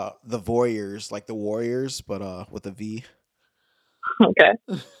the Warriors like the Warriors, but with a V. Okay.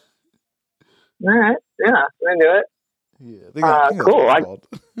 All right. Yeah, I'm gonna do it. Yeah. They got, cool.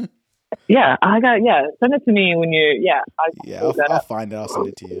 Yeah, send it to me when you. Yeah. I'll find it. I'll send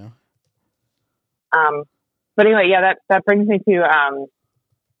it to you. But anyway, yeah, that brings me to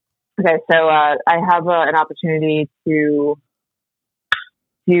okay, so I have an opportunity to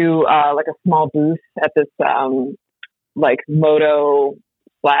do like a small booth at this like moto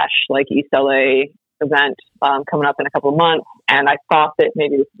 / like East LA event coming up in a couple of months, and I thought that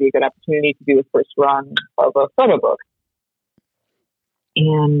maybe this would be a good opportunity to do the first run of a photo book.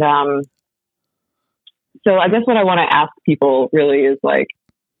 And so I guess what I want to ask people really is like,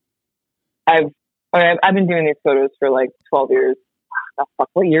 I've been doing these photos for like 12 years. Oh, fuck,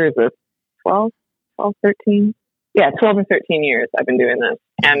 what year is this? 12, 13? Yeah, 12 or 13 years I've been doing this.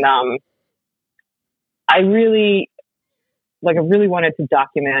 And I really wanted to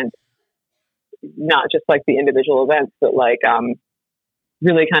document not just like the individual events, but like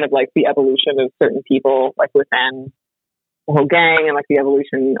really kind of like the evolution of certain people like within the whole gang, and like the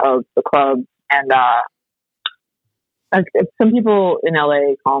evolution of the club. And some people in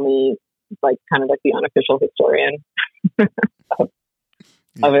LA call me like kind of like the unofficial historian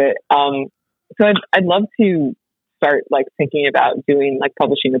of it. So I'd love to start like thinking about doing like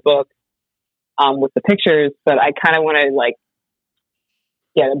publishing a book with the pictures, but I kind of want to like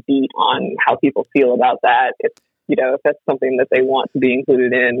get a beat on how people feel about that. If that's something that they want to be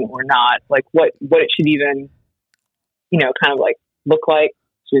included in or not, like what it should even, kind of like look like.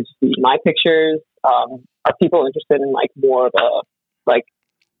 Should it just be my pictures? Are people interested in like more of a like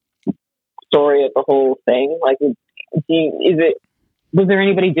story of the whole thing? Like, was there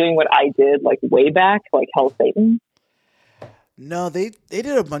anybody doing what I did like way back, like Hell Satan? No, they did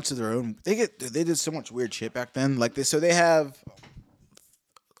a bunch of their own. They did so much weird shit back then. Like they have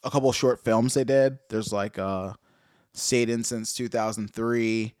a couple of short films they did. There's like Satan since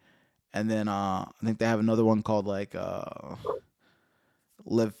 2003, and then I think they have another one called like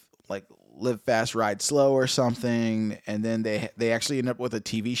Live Fast, Ride Slow or something. And then they actually end up with a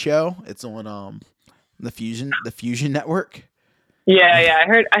TV show. It's on the Fusion Network. Yeah,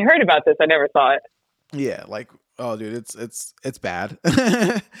 I heard about this. I never saw it. Yeah, like, oh dude, it's bad.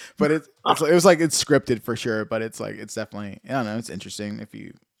 But it was like it's scripted for sure, but it's like it's definitely, I don't know, it's interesting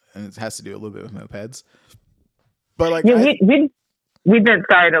and it has to do a little bit with mopeds. But like, yeah, we've been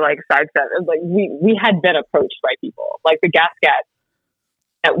sorry to like sidestep. Like we had been approached by people like the Gas Cat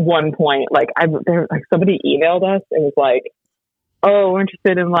at one point. Like somebody emailed us and was like, "Oh, we're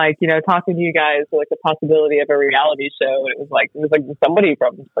interested in like talking to you guys for like the possibility of a reality show." And it was like somebody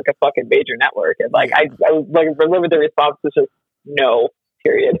from like a fucking major network, and like I was like, remember the response was just no.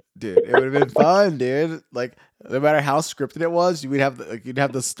 Period. Dude, it would have been fun, dude. Like, no matter how scripted it was, you'd have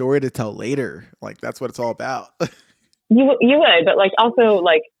the story to tell later. Like, that's what it's all about. You would, but like also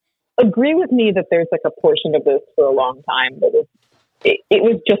like agree with me that there's like a portion of this for a long time that it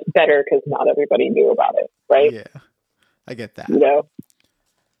was just better because not everybody knew about it, right? Yeah, I get that.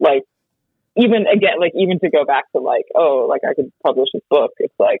 Like even to go back to like, oh, like I could publish this book.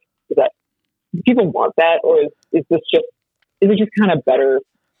 It's like, do people want that, or is it just kind of better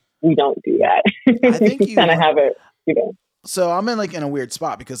we don't do that? I think you kind of have it, So I'm in a weird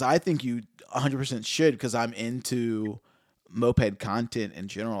spot because I think you 100% should, because I'm into moped content in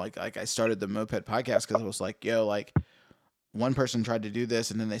general. Like I started the moped podcast because I was like, yo, like one person tried to do this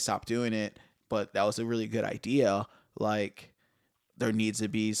and then they stopped doing it, but that was a really good idea. Like there needs to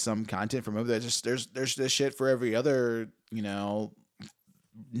be some content for moped. There's this shit for every other,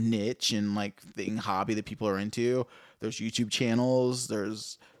 niche and like hobby that people are into. There's YouTube channels,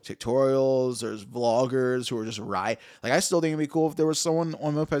 there's tutorials, there's vloggers who are just like I still think it'd be cool if there was someone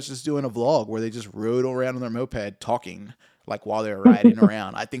on mopeds just doing a vlog where they just rode around on their moped talking like while they're riding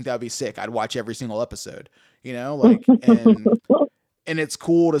around. I think that'd be sick. I'd watch every single episode, like, and it's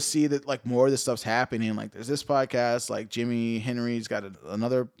cool to see that like more of this stuff's happening. Like there's this podcast, like Jimmy Henry's got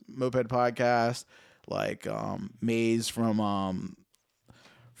another moped podcast, like Maze from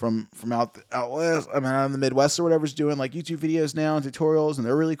out west, out in the Midwest or whatever, is doing like YouTube videos now and tutorials, and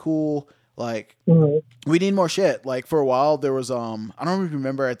they're really cool. Like we need more shit. Like for a while there was I don't even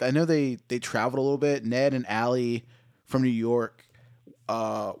remember. I know they traveled a little bit. Ned and Allie from New York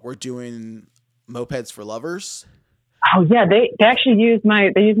were doing Mopeds for Lovers. Oh yeah, they actually used my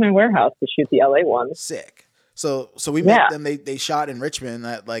warehouse to shoot the LA one. Sick. So we met them. They shot in Richmond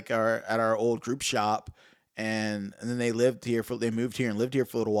at like our old group shop. And then they moved here and lived here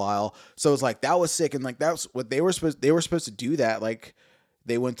for a little while. So it's like that was sick, and like that's what they were supposed to do that. Like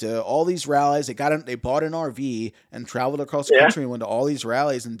they went to all these rallies. They bought an RV and traveled across the country and went to all these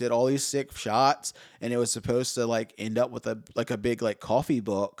rallies and did all these sick shots. And it was supposed to like end up with a big like coffee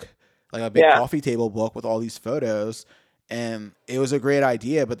book, like a big coffee table book with all these photos. And it was a great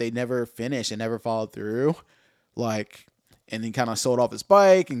idea, but they never finished and never followed through. Like. And he kind of sold off his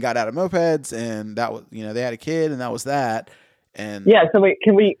bike and got out of mopeds, and that was, they had a kid, and that was that. And yeah, so wait,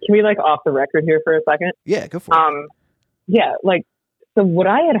 can we like off the record here for a second? Yeah, go for it. Yeah, like, so what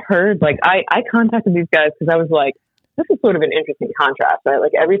I had heard, like, I contacted these guys because I was like, this is sort of an interesting contrast, right?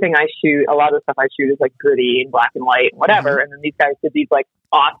 Like everything I shoot, a lot of the stuff I shoot is like gritty and black and white, and whatever. And then these guys did these like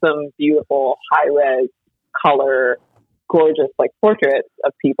awesome, beautiful, high res, color, gorgeous like portraits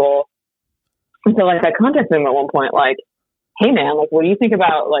of people. And so like I contacted them at one point, like, hey man, like, what do you think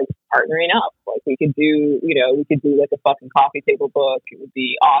about like partnering up? Like we could do like a fucking coffee table book. It would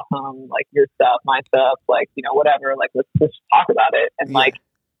be awesome. Like your stuff, my stuff, like, whatever. Like let's talk about it. And like,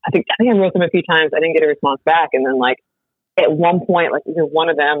 I think I wrote them a few times. I didn't get a response back. And then like at one point, like either one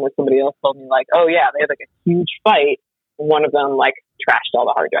of them or somebody else told me like, oh yeah, they had like a huge fight. One of them like trashed all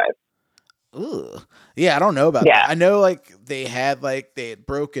the hard drives. Ooh. Yeah, I don't know about that. I know like they had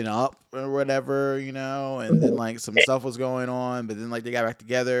broken up or whatever, and then like some stuff was going on, but then like they got back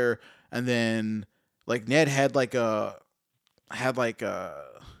together, and then like Ned had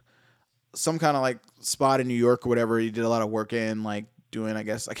some kind of like spot in New York or whatever he did a lot of work in, like doing, I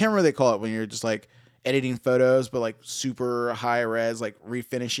guess I can't remember what they call it when you're just like editing photos, but like super high res, like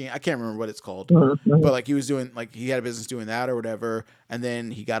refinishing. I can't remember what it's called, Mm-hmm. but like he was doing, like he had a business doing that or whatever. And then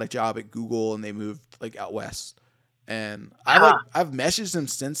he got a job at Google and they moved like out west. And I've messaged him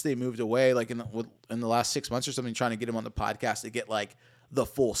since they moved away, like in the last 6 months or something, trying to get him on the podcast to get like the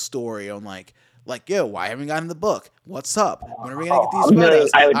full story on like, yo, why haven't we gotten the book? What's up? When are we gonna get these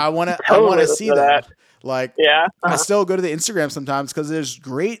photos? I want to see them. That. Like, Yeah, I still go to the Instagram sometimes because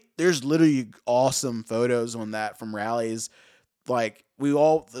there's literally awesome photos on that from rallies. Like we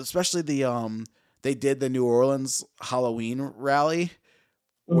all, especially they did the New Orleans Halloween rally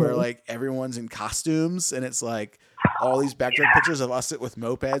where like everyone's in costumes and it's like all these backdrop pictures of us with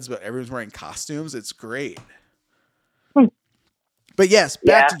mopeds, but everyone's wearing costumes. It's great. But yes,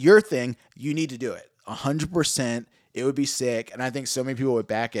 back to your thing. You need to do it 100%. It would be sick. And I think so many people would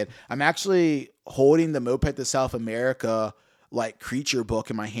back it. I'm actually holding the Moped to South America, like creature book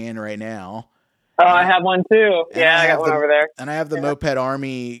in my hand right now. Oh, I have one too. Yeah, I got one over there. And I have the Moped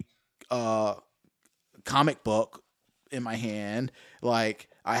Army, comic book in my hand. Like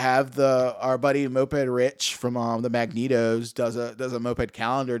I have our buddy Moped Rich from, the Magnetos does a moped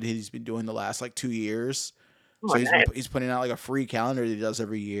calendar that he's been doing the last like 2 years. So he's putting out like a free calendar that he does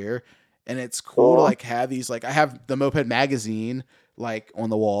every year. And it's cool to like have these, like I have the Moped magazine like on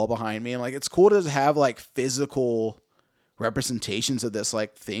the wall behind me. And like, it's cool to have like physical representations of this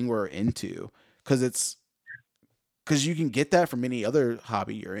like thing we're into. Cause you can get that from any other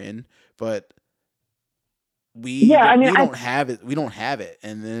hobby you're in, but we don't have it. We don't have it.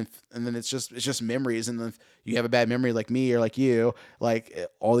 And then it's just memories. And then if you have a bad memory like me or like you, like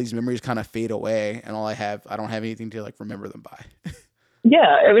all these memories kind of fade away. And I don't have anything to like remember them by. Yeah,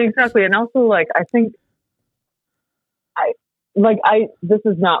 I mean, exactly. And also like, I think this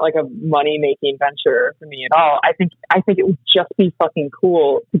is not like a money making venture for me at all. I think it would just be fucking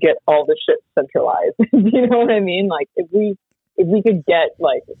cool to get all the shit centralized. You know what I mean? Like if we could get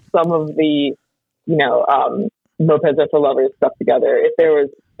like some of the, you know, Mopeds Are for Lovers stuff together. If there was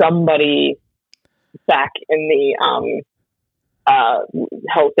somebody back in the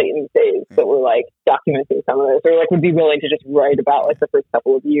Hell Satan's days that were like documenting some of this, or like would be willing to just write about like the first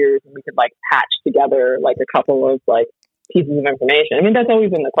couple of years, and we could like patch together like a couple of like pieces of information. I mean, that's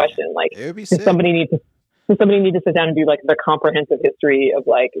always been the question. Like, does somebody need to sit down and do like the comprehensive history of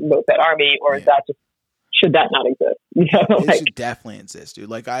like Moped Army, or is that just, should that not exist? You know, it should definitely exist, dude.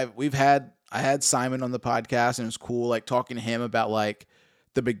 Like I had Simon on the podcast, and it was cool like talking to him about like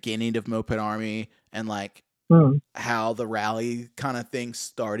the beginning of Moped Army and like how the rally kind of thing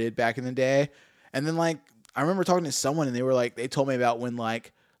started back in the day. And then like I remember talking to someone, and they told me about when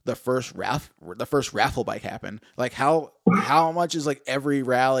like the first raffle bike happened. Like how much is like every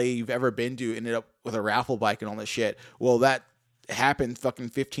rally you've ever been to ended up with a raffle bike and all this shit. Well, that happened fucking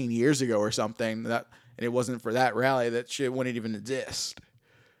 15 years ago or something. And it wasn't for that rally, that shit wouldn't even exist.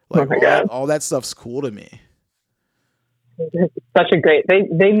 Like all that stuff's cool to me. It's such a great.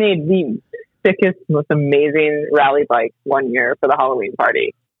 They made the sickest, most amazing rally bike one year for the Halloween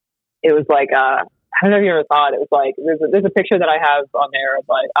party. It was like I don't know if you ever saw it. It was like there's a picture that I have on there of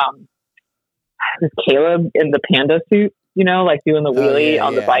like this Caleb in the panda suit, you know, like doing the wheelie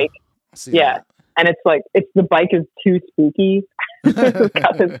on the bike. Yeah. That. And it's like the bike is too spooky. It's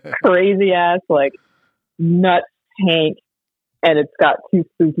got this crazy ass like nut tank, and it's got too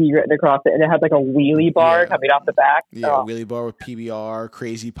spooky written across it, and it had like a wheelie bar coming off the back. Yeah, wheelie bar with PBR,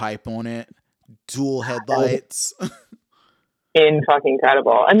 crazy pipe on it, dual headlights. In fucking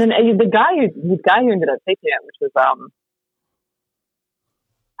incredible. And then the guy who ended up taking it, which was I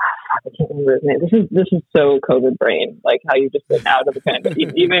can't remember his name. This is so COVID brain, like how you've just been out of the pandemic,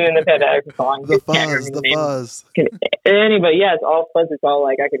 even in the pandemic for so long. The fuzz. Anybody, yeah, it's all fuzz. It's all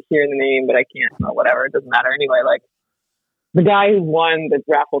like I could hear the name, but I can't. Well, whatever, it doesn't matter anyway. Like the guy who won the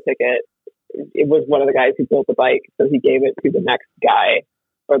raffle ticket, it was one of the guys who built the bike, so he gave it to the next guy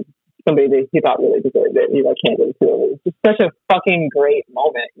or somebody that he thought really deserved it. He like handed it to him. It was just such a fucking great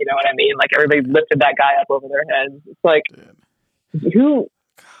moment. You know what I mean? Like everybody lifted that guy up over their heads. It's like who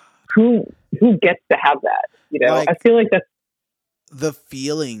gets to have that? You know, like, I feel like that's the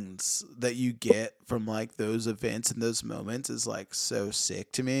feelings that you get from like those events and those moments is like so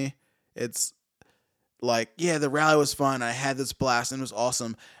sick to me. It's like, yeah, the rally was fun. I had this blast and it was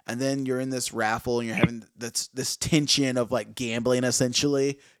awesome. And then you're in this raffle and you're having this tension of like gambling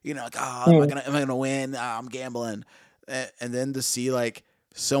essentially, you know, like, am I gonna win? I'm gambling. And then to see like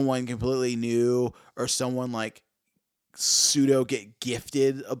someone completely new or someone like pseudo get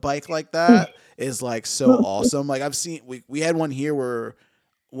gifted a bike like that is like so awesome. Like I've seen, we had one here where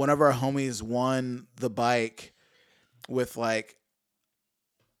one of our homies won the bike with like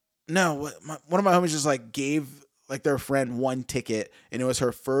No, one of my homies just like gave like their friend one ticket, and it was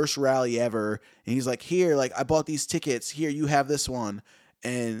her first rally ever. And he's like, "Here, like I bought these tickets. Here, you have this one."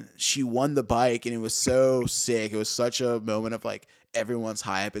 And she won the bike, and it was so sick. It was such a moment of like everyone's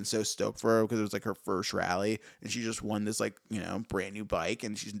hype and so stoked for her because it was like her first rally, and she just won this like brand new bike,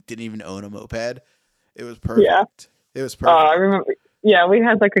 and she didn't even own a moped. It was perfect. Yeah. It was perfect. I remember. Yeah, we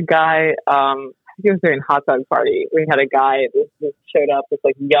had like a guy. I think it was during Hot Dog Party. We had a guy that showed up, this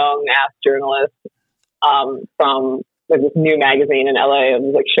like young ass journalist from like this new magazine in LA,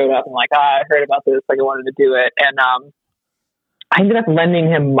 and like showed up and like, I heard about this, like I wanted to do it, and I ended up lending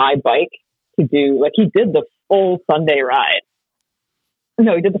him my bike to do, like he did the full Sunday ride.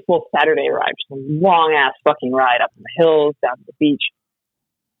 No, he did the full Saturday ride, just a long ass fucking ride up in the hills, down to the beach.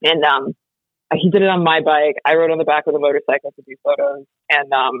 And he did it on my bike. I rode on the back of the motorcycle to do photos.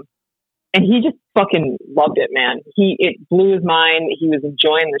 And he just fucking loved it, man. It blew his mind. He was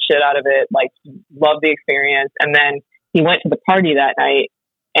enjoying the shit out of it. Like, he loved the experience. And then he went to the party that night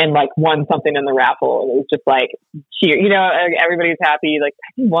and like won something in the raffle. And it was just like cheer, everybody's happy. Like,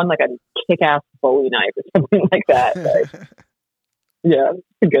 he won like a kick-ass Bowie knife or something like that. Like, yeah,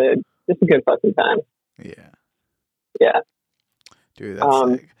 it's a good fucking time. Yeah. Dude,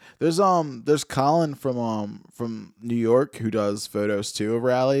 that's sick. There's Colin from New York who does photos too of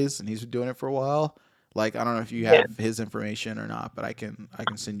rallies, and he's been doing it for a while. Like, I don't know if you have his information or not, but I can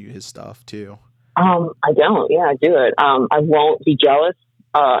send you his stuff too. I don't. Yeah, do it. I won't be jealous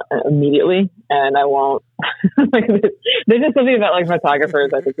immediately, and I won't. Like, there's just something about like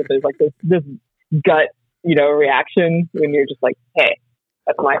photographers. I think that there's like this gut, reaction when you're just like, hey,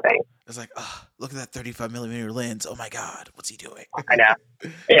 that's my thing. It's like, oh, look at that 35 millimeter lens. Oh my God, what's he doing? I know.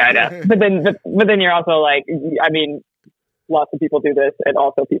 Yeah, I know. But then you're also like, I mean, lots of people do this, and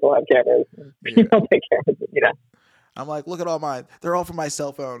also people have cameras. People take cameras, I'm like, look at all mine. They're all from my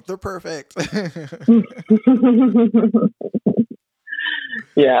cell phone. They're perfect.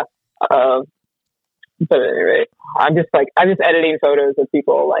 Yeah. But anyway, I'm just editing photos of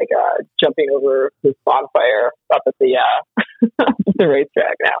people like jumping over this bonfire up at the the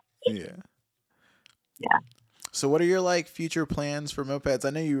racetrack now. Yeah. So what are your like future plans for mopeds? I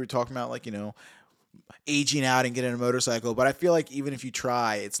know you were talking about like, aging out and getting a motorcycle, but I feel like even if you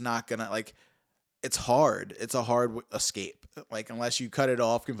try, it's not gonna like, it's hard. It's a hard escape. Like, unless you cut it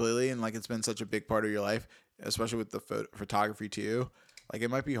off completely, and like it's been such a big part of your life, especially with the photography too. Like, it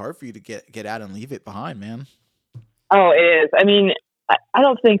might be hard for you to get out and leave it behind, man. Oh, it is. I mean, I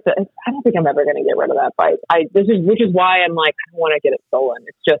don't think I'm ever going to get rid of that bike. Which is why I'm like, I don't want to get it stolen.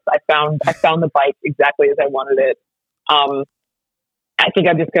 It's just, I found the bike exactly as I wanted it. I think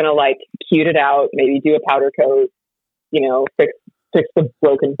I'm just going to like cute it out, maybe do a powder coat, fix the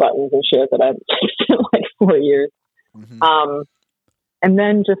broken buttons and shit that I've fixed in like 4 years. Mm-hmm. And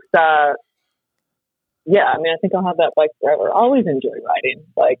then just, I mean, I think I'll have that bike forever. I always enjoy riding.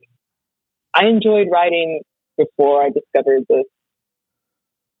 Like, I enjoyed riding before I discovered this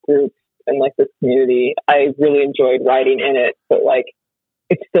group and like this community. I really enjoyed riding in it, but like,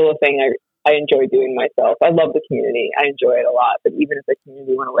 it's still a thing I enjoy doing myself. I love the community. I enjoy it a lot. But even if the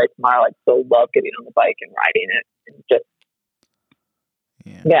community went away tomorrow, I'd still love getting on the bike and riding it and just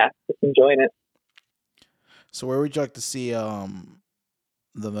enjoying it. So where would you like to see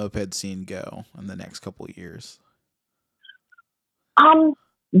the moped scene go in the next couple of years? I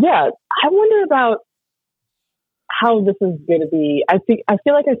wonder about how this is going to be. I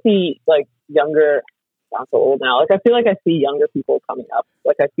feel like I see like younger, I'm so old now. Like, I feel like I see younger people coming up.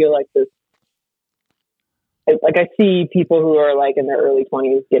 Like, I feel like this, like I see people who are like in their early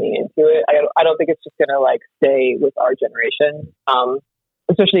 20s getting into it. I don't think it's just going to like stay with our generation.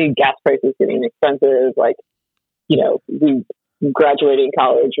 Especially gas prices getting expensive. Like, we graduating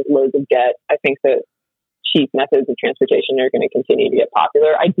college with loads of debt. I think that cheap methods of transportation are going to continue to get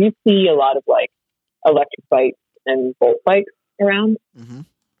popular. I do see a lot of like electric bikes and Volt bikes around. Mm-hmm.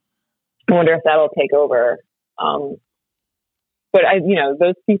 I wonder if that'll take over. But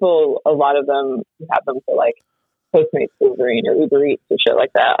those people, a lot of them have them for like Postmates delivering or Uber Eats and shit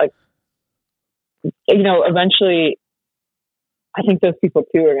like that. Like, eventually I think those people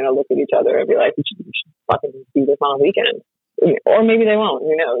too are going to look at each other and be like, we should fucking do this on a weekend. Or maybe they won't,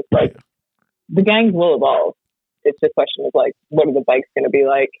 who knows? Like, the gangs will evolve. It's a question of like, what are the bikes going to be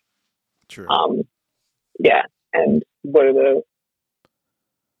like? True. And what are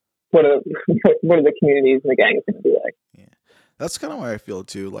the communities and the gangs going to be like? Yeah, that's kind of where I feel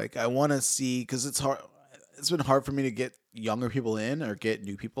too. Like, I want to see, because it's hard. It's been hard for me to get younger people in or get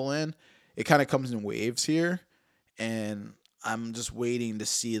new people in. It kind of comes in waves here, and I'm just waiting to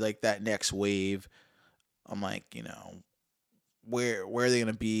see like that next wave. I'm like, where are they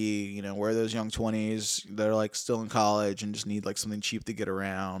gonna be? You know, where are those young 20s? They're like still in college and just need like something cheap to get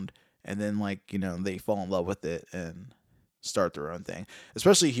around, and then like, you know, they fall in love with it and start their own thing.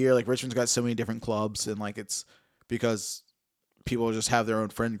 Especially here, like Richmond's got so many different clubs, and like it's because people just have their own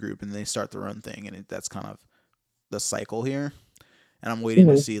friend group and they start their own thing, and that's kind of the cycle here. And I'm waiting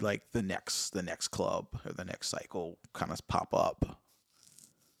to see like the next club or the next cycle kind of pop up.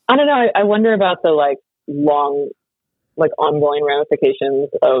 I don't know. I wonder about the like long, like ongoing ramifications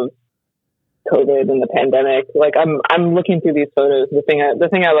of COVID and the pandemic. Like I'm looking through these photos. The thing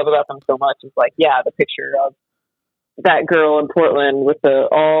I love about them so much is like, yeah, the picture of that girl in Portland with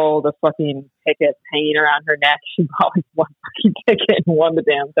all the fucking tickets hanging around her neck. She bought like one fucking ticket and won the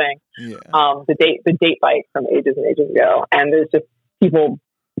damn thing. Yeah. The date bike from ages and ages ago, and there's just people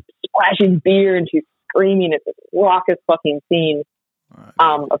splashing beer, and she's screaming at this raucous fucking scene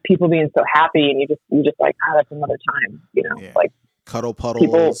of people being so happy, and you just like, that's another time, you know, like cuddle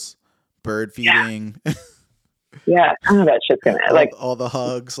puddles, bird feeding. Yeah, I know that shit's gonna like all the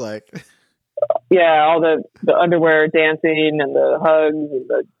hugs, like all the underwear dancing and the hugs and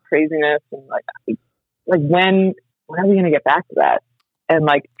the craziness, and like when are we gonna get back to that? And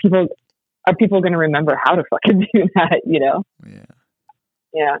like are people gonna remember how to fucking do that? You know?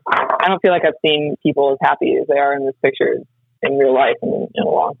 Yeah. I don't feel like I've seen people as happy as they are in this picture in real life in a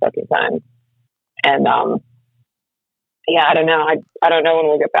long fucking time. And I don't know. I don't know when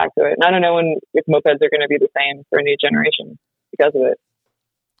we'll get back to it, and I don't know if mopeds are going to be the same for a new generation because of it.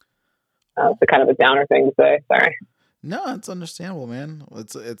 It's a kind of a downer thing to say. Sorry. No, it's understandable, man.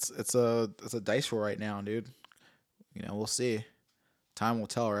 It's a dice roll right now, dude. You know, we'll see. Time will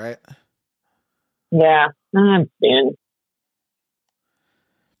tell, right? Yeah, I'm seeing.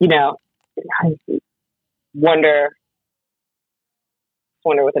 You know, I wonder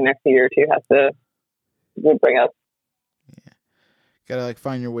what the next year or two will bring us. Yeah, gotta like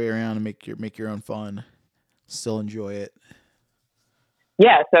find your way around and make your own fun. Still enjoy it.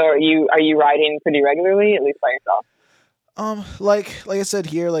 Yeah. So are you riding pretty regularly, at least by yourself? Like I said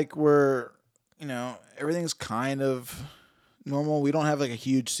here, like we're, you know, everything's kind of normal. We don't have like a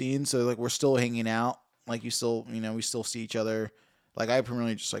huge scene, so like we're still hanging out. Like we still see each other. Like I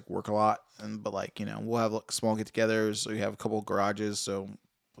primarily just like work a lot, but like, you know, we'll have like small get-togethers. We have a couple of garages, so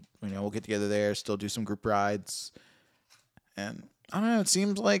you know, we'll get together there, still do some group rides, and I don't know. It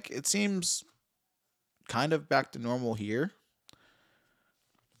seems kind of back to normal here,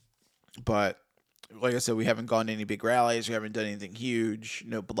 but like I said, we haven't gone to any big rallies. We haven't done anything huge,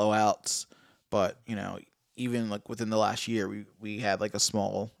 no blowouts. But you know, even like within the last year, we had like a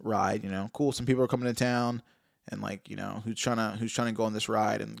small ride. You know, cool. Some people are coming to town. And like, you know, who's trying to go on this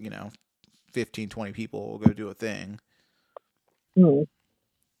ride, and, you know, 15, 20 people will go do a thing. I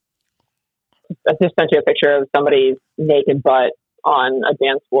just sent you a picture of somebody's naked butt on a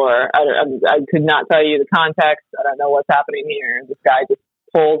dance floor. I could not tell you the context. I don't know what's happening here. This guy just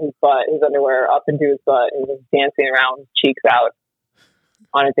pulls his underwear up into his butt, and just dancing around, cheeks out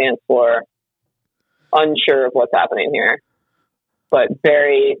on a dance floor. Unsure of what's happening here, but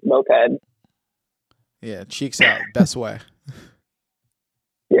very moped. Yeah, cheeks out, best way.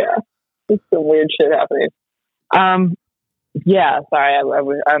 Yeah, it's some weird shit happening. Yeah, sorry, I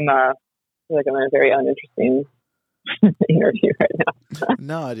feel like I'm in a very uninteresting interview right now.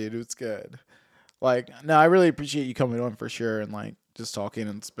 No, dude, it's good. Like, no, I really appreciate you coming on for sure, and like just talking,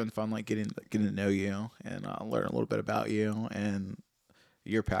 and it's been fun, like getting to know you and learn a little bit about you and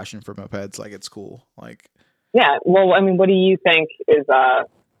your passion for mopeds. Like, it's cool. Like, yeah, well, I mean, what do you think is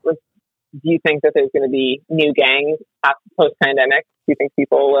do you think that there's going to be new gangs post-pandemic? Do you think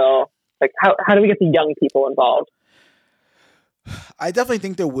people will, like, how do we get the young people involved? I definitely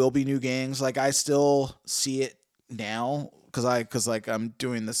think there will be new gangs. Like, I still see it now because like I'm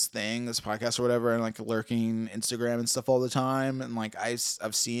doing this podcast or whatever, and like lurking Instagram and stuff all the time. And like I've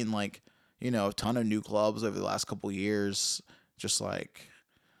seen like, you know, a ton of new clubs over the last couple of years. Just like,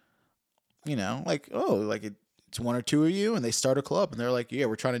 you know, like, oh, like it's one or two of you, and they start a club, and they're like, yeah,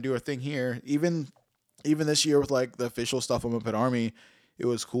 we're trying to do our thing here. Even this year with like the official stuff on Moped Army, it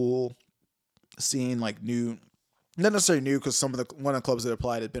was cool seeing like new, not necessarily new, because one of the clubs that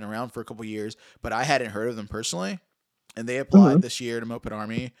applied had been around for a couple of years, but I hadn't heard of them personally, and they applied this year to Moped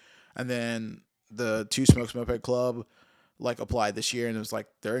Army, and then the Two Smokes Moped Club like applied this year, and it was like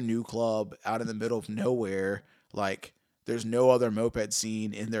they're a new club out in the middle of nowhere, like. There's no other moped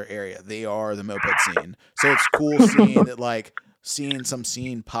scene in their area. They are the moped scene. So it's cool seeing some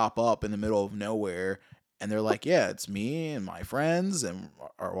scene pop up in the middle of nowhere. And they're like, yeah, it's me and my friends and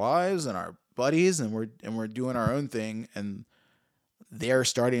our wives and our buddies. And we're doing our own thing. And they're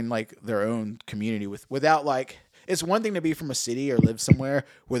starting like their own community without like, it's one thing to be from a city or live somewhere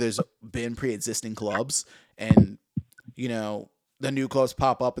where there's been pre-existing clubs, and you know the new clubs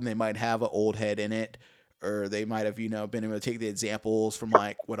pop up and they might have an old head in it, or they might have been able to take the examples from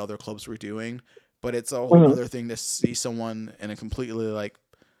like what other clubs were doing. But it's a whole other thing to see someone in a completely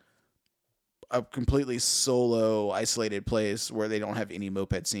solo, isolated place where they don't have any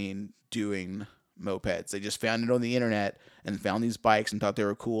moped scene doing mopeds. They just found it on the internet and found these bikes and thought they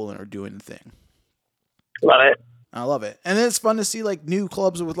were cool and are doing the thing. Love it. I love it. And then it's fun to see like new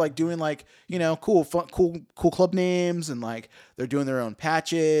clubs with like doing like, cool club names, and like they're doing their own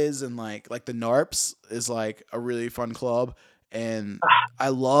patches, and like the NARPs is like a really fun club. And I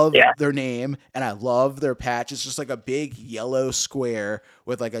love their name, and I love their patch. It's just like a big yellow square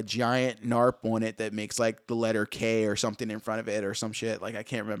with like a giant NARP on it that makes like the letter K or something in front of it or some shit. Like I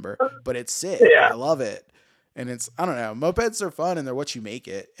can't remember, but it's sick. Yeah. I love it. And I don't know, mopeds are fun and they're what you make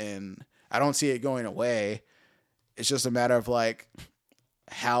it. And I don't see it going away. It's just a matter of like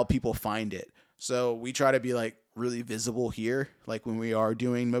how people find it. So we try to be like really visible here. Like when we are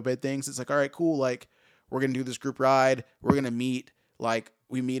doing moped things, it's like, all right, cool. Like, we're going to do this group ride. We're going to meet, like,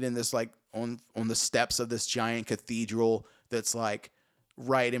 we meet in this, like, on the steps of this giant cathedral that's, like,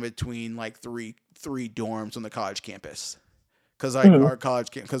 right in between, like, three dorms on the college campus. Because, like, our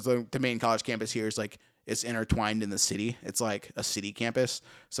college, because the main college campus here is, like, it's intertwined in the city. It's, like, a city campus.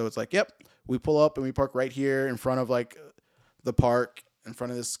 So it's like, yep, we pull up and we park right here in front of, like, the park, in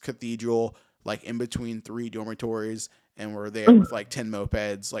front of this cathedral, like, in between 3 dormitories. And we're there with like 10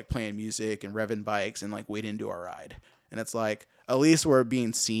 mopeds, like playing music and revving bikes and like waiting to our ride. And it's like, at least we're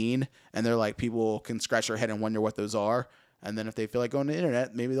being seen, and they're like, people can scratch their head and wonder what those are. And then if they feel like going to the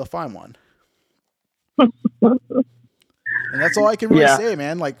internet, maybe they'll find one. And that's all I can really say,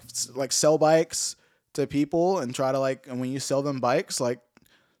 man. Like sell bikes to people and try to like, and when you sell them bikes, like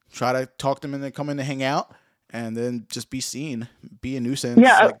try to talk them into coming to hang out, and then just be seen, be a nuisance,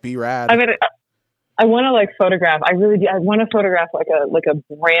 like be rad. I mean, I want to like photograph. I really do. I want to photograph like a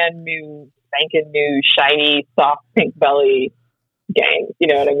brand new, spanking new, shiny, soft pink belly gang. You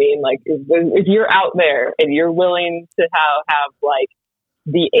know what I mean? Like if you're out there and you're willing to have like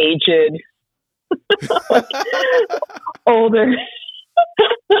the aged, like, older,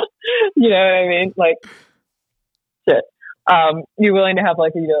 you know what I mean? Like shit. You're willing to have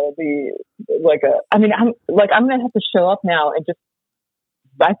like I'm gonna have to show up now and just.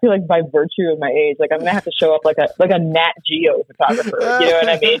 I feel like by virtue of my age, like I'm gonna have to show up like a Nat Geo photographer. You know what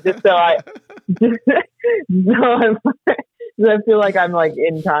I mean? Just so I feel like I'm like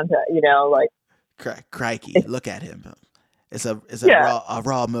in contact. You know, like crikey, look at him. It's a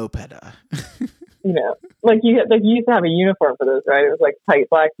raw moped. You know, like you used to have a uniform for this, right? It was like tight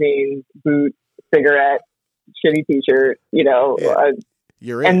black jeans, boots, cigarette, shitty t-shirt. You know,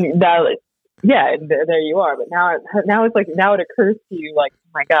 you're in. And that. Yeah, there you are. But now it's like, now it occurs to you, like, oh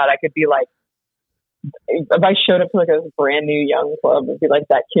my God, I could be like, if I showed up to like a brand new young club, it'd be like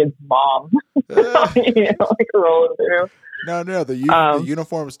that kid's mom, like rolling through. No, the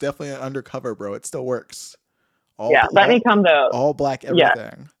uniform is definitely undercover, bro. It still works. Let me come though. All black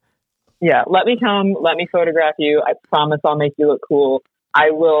everything. Yeah, let me come. Let me photograph you. I promise I'll make you look cool. I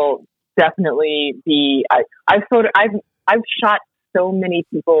will definitely be. I've shot so many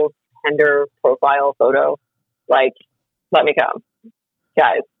people's Tinder profile photo. Like, let me come,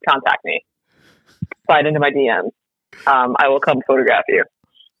 guys. Contact me. Slide into my DMs. I will come photograph you.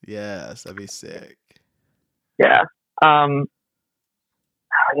 Yes, that'd be sick. Yeah. Yeah.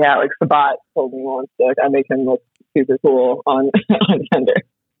 Like Sabat told me once, like I make him look super cool on Tinder.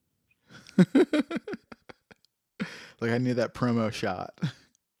 Like I need that promo shot.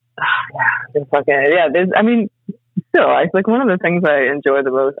 I mean. Still, like one of the things I enjoy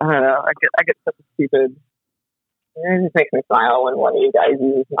the most. I don't know. I get such a stupid. It just makes me smile when one of you guys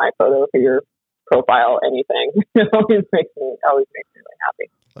uses my photo for your profile. Anything. It always makes me really happy.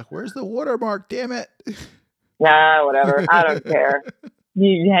 Like, where's the watermark? Damn it! Nah, whatever. I don't care.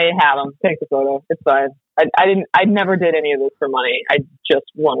 You have them. Take the photo. It's fine. I never did any of this for money. I just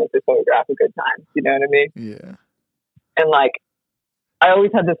wanted to photograph a good time. You know what I mean? Yeah. And like. I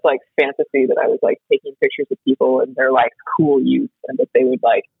always had this like fantasy that I was like taking pictures of people and they're like cool youth, and that they would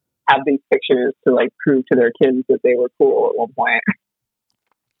like have these pictures to like prove to their kids that they were cool at one point.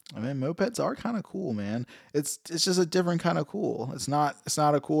 I mean, mopeds are kind of cool, man. It's just a different kind of cool. It's not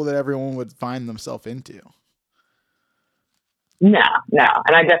a cool that everyone would find themselves into. No.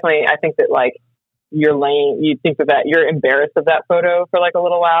 And I think that like you think that you're embarrassed of that photo for like a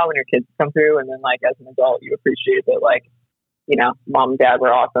little while when your kids come through, and then like as an adult you appreciate that like, you know, mom and dad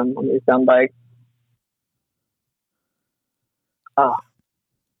were awesome on these dumb bikes. I'm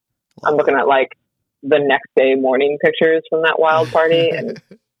looking at like the next day morning pictures from that wild party, and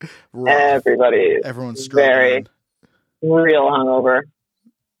everybody everyone's very struggling. real hungover.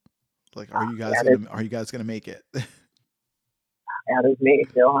 Like, are you guys gonna make it? Yeah, there's me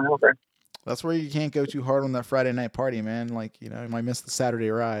still hungover. That's where you can't go too hard on that Friday night party, man. Like, you know, you might miss the Saturday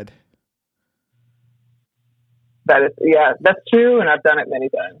ride. That's true, and I've done it many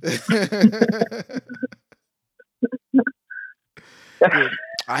times. Dude,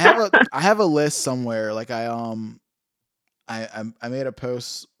 I have a list somewhere. Like I made a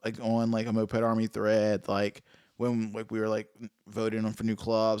post like on like a Moped Army thread, like when like we were like voting on for new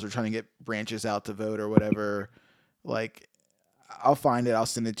clubs or trying to get branches out to vote or whatever. Like I'll find it, I'll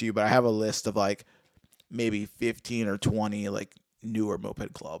send it to you, but I have a list of like maybe 15 or 20 like newer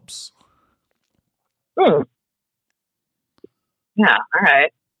moped clubs. Yeah, all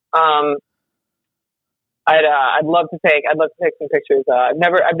right. I'd love to take some pictures. I've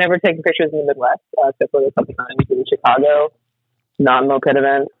never taken pictures in the Midwest, except for a couple times in Chicago, non-moped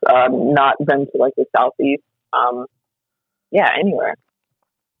events. Not been to like the Southeast. Yeah, anywhere.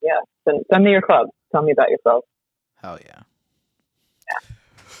 Yeah, send me your club. Tell me about yourself. Hell yeah.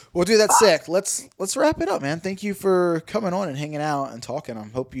 Well, dude, that's sick. Let's wrap it up, man. Thank you for coming on and hanging out and talking. I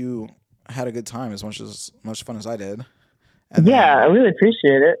hope you had a good time, as much fun as I did. And I really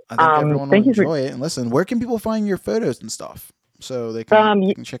appreciate it. I think everyone will enjoy it. And listen, where can people find your photos and stuff so they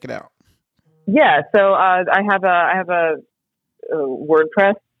can check it out? Yeah, so I have a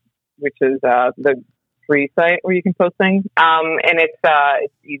WordPress, which is the free site where you can post things, and it's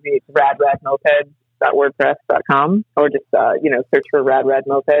easy. It's radradmopeds.wordpress.com, or just search for Rad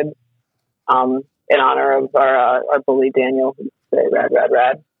Moped in honor of our bully Daniel, who used to say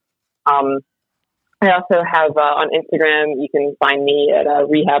rad. I also have on Instagram, you can find me at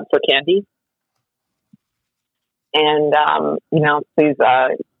Rehab for Candy. And, please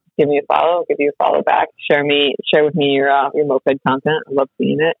give me a follow, give you a follow back. Share with me your moped content. I love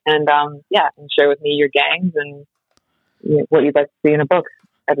seeing it. And, and share with me your gangs and what you'd like to see in a book.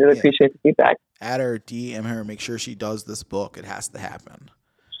 I'd really appreciate the feedback. Add her, DM her, make sure she does this book. It has to happen.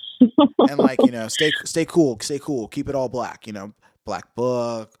 And stay cool. Keep it all black, black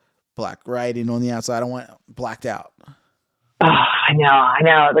book. Black writing on the outside. I don't want blacked out. Oh, I know. I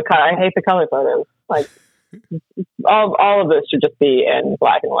hate the color photos. Like all of this should just be in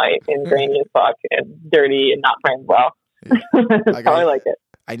black and white and grainy as fuck and dirty and not framed well. That's how I like it.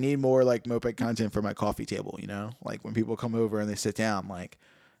 I need more like moped content for my coffee table. Like when people come over and they sit down, like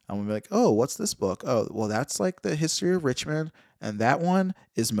I'm gonna be like, oh, what's this book? Oh, well, that's like the history of Richmond, and that one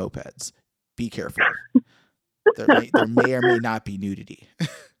is mopeds. Be careful. There may or may not be nudity.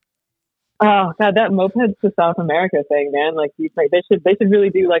 Oh God, that mopeds to South America thing, man! Like they should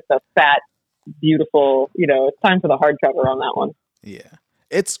really do like the fat, beautiful. It's time for the hardcover on that one. Yeah,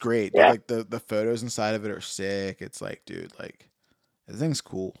 it's great. Yeah. Like the photos inside of it are sick. It's like, dude, like the thing's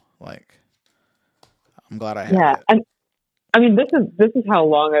cool. Like I'm glad I have it. Yeah, and I mean this is how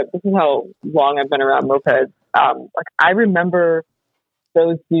long I've been around mopeds. Like I remember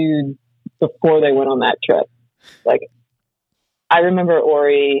those dudes before they went on that trip. Like I remember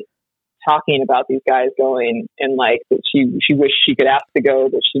Ori talking about these guys going, and like that she wished she could ask to go,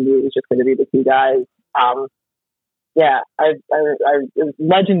 but she knew it was just going to be the two guys. It was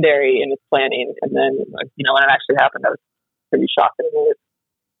legendary in its planning, and then when it actually happened, I was pretty shocked and moved.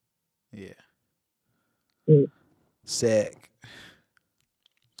 Yeah. Sick.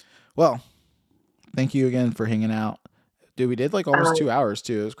 Well, thank you again for hanging out, dude. We did like almost 2 hours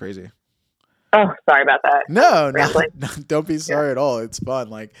too. It was crazy. Oh, sorry about that. No, don't be sorry at all. It's fun.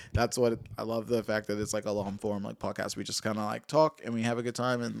 Like that's what I love, the fact that it's like a long form like podcast. We just kind of like talk and we have a good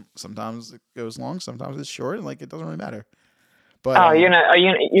time, and sometimes it goes long, sometimes it's short, and like it doesn't really matter. But are you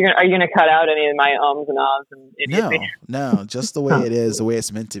gonna cut out any of my ums and ahs and idiocy? No, just the way it is, the way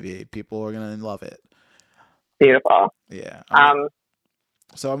it's meant to be. People are gonna love it. Beautiful. Yeah.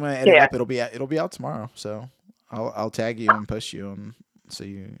 So I'm gonna edit up. It'll be out tomorrow. So I'll tag you and post you, and so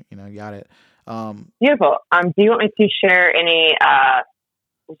you got it. Beautiful. Do you want me to share any?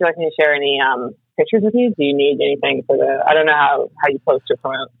 Would you like me to share any pictures with you? Do you need anything for the? I don't know how you post or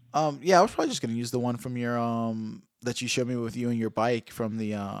promote. Yeah, I was probably just gonna use the one from your that you showed me with you and your bike from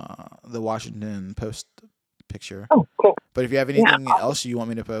the Washington Post picture. Oh, cool. But if you have anything else you want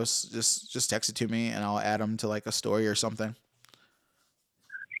me to post, just text it to me and I'll add them to like a story or something.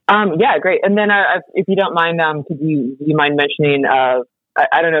 Yeah, great. And then if you don't mind, could you mind mentioning?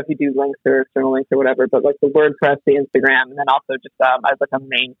 I don't know if you do links or external links or whatever, but like the WordPress, the Instagram, and then also just I have like a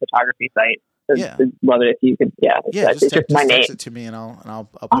main photography site. So I'd love it if you could. Yeah, just text it to me and I'll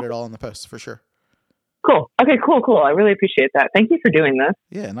put it all in the post for sure. Cool. Okay, cool. I really appreciate that. Thank you for doing this.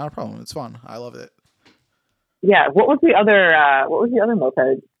 Yeah, not a problem. It's fun. I love it. yeah. What was the other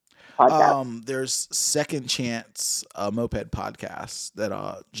moped podcast? There's Second Chance, a moped podcast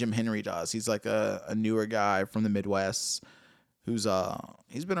that Jim Henry does. He's like a newer guy from the Midwest who's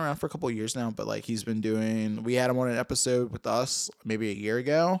he's been around for a couple of years now, but like we had him on an episode with us maybe a year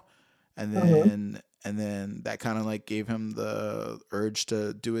ago, and then that kind of like gave him the urge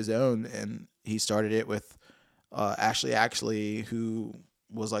to do his own, and he started it with Ashley, who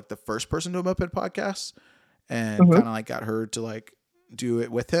was like the first person to a moped podcast, and kind of like got her to like do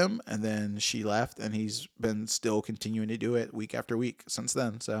it with him, and then she left, and he's been still continuing to do it week after week since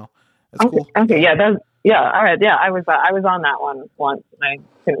then. So that's cool. Okay, yeah, all right, yeah. I was on that one once, and I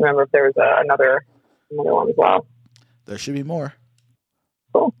couldn't remember if there was another one as well. There should be more.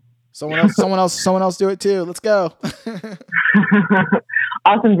 Cool. Someone else do it too. Let's go.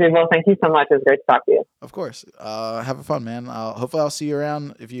 Awesome, dude. Well, thank you so much. It was great to talk to you. Of course. Have fun, man. Hopefully I'll see you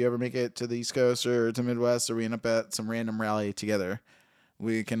around if you ever make it to the East Coast or to Midwest, or we end up at some random rally together.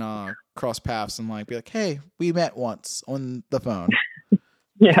 We can cross paths and like be like, hey, we met once on the phone.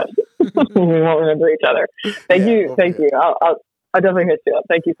 Yes. We won't remember each other. Thank you. I'll definitely hit you up.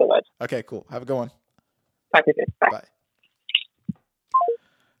 Thank you so much. Okay, cool. Have a good one. Talk to you soon. Bye.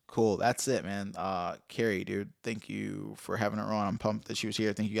 Cool. That's it, man. Carrie, dude, thank you for having her on. I'm pumped that she was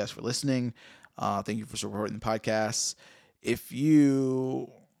here. Thank you guys for listening. Thank you for supporting the podcast. If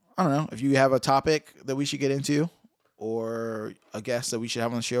you have a topic that we should get into, or a guest that we should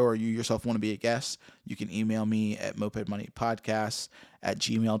have on the show, or you yourself want to be a guest, you can email me at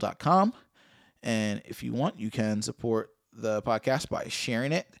mopedmoneypodcast@gmail.com. And if you want, you can support the podcast by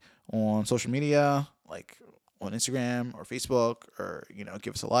sharing it on social media, like on Instagram or Facebook, or,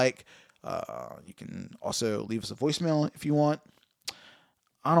 give us a like. You can also leave us a voicemail if you want.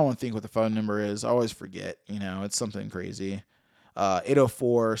 I don't want to think what the phone number is. I always forget, it's something crazy.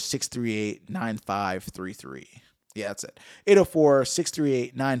 804-638-9533. Yeah, that's it.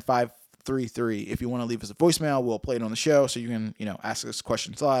 804-638-9533. If you want to leave us a voicemail, we'll play it on the show, so you can, ask us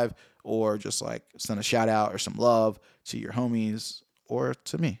questions live, or just like send a shout out or some love to your homies or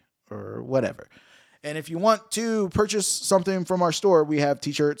to me or whatever. And if you want to purchase something from our store, we have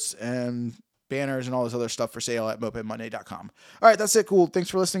t-shirts and banners and all this other stuff for sale at mopedmonday.com. All right, that's it. Cool. Thanks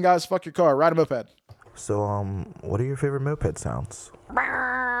for listening, guys. Fuck your car. Ride a moped. So, what are your favorite moped sounds? Fuck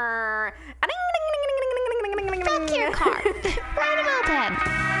your car. Ride a moped.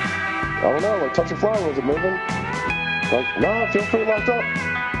 I don't know, like touch a flower, was it moving? Like, nah, it feels pretty locked up.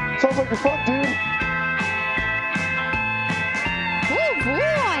 Sounds like you're fucked, dude. Oh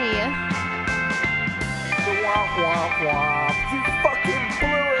boy. Womp womp womp. You fucking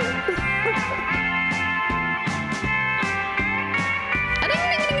blew it.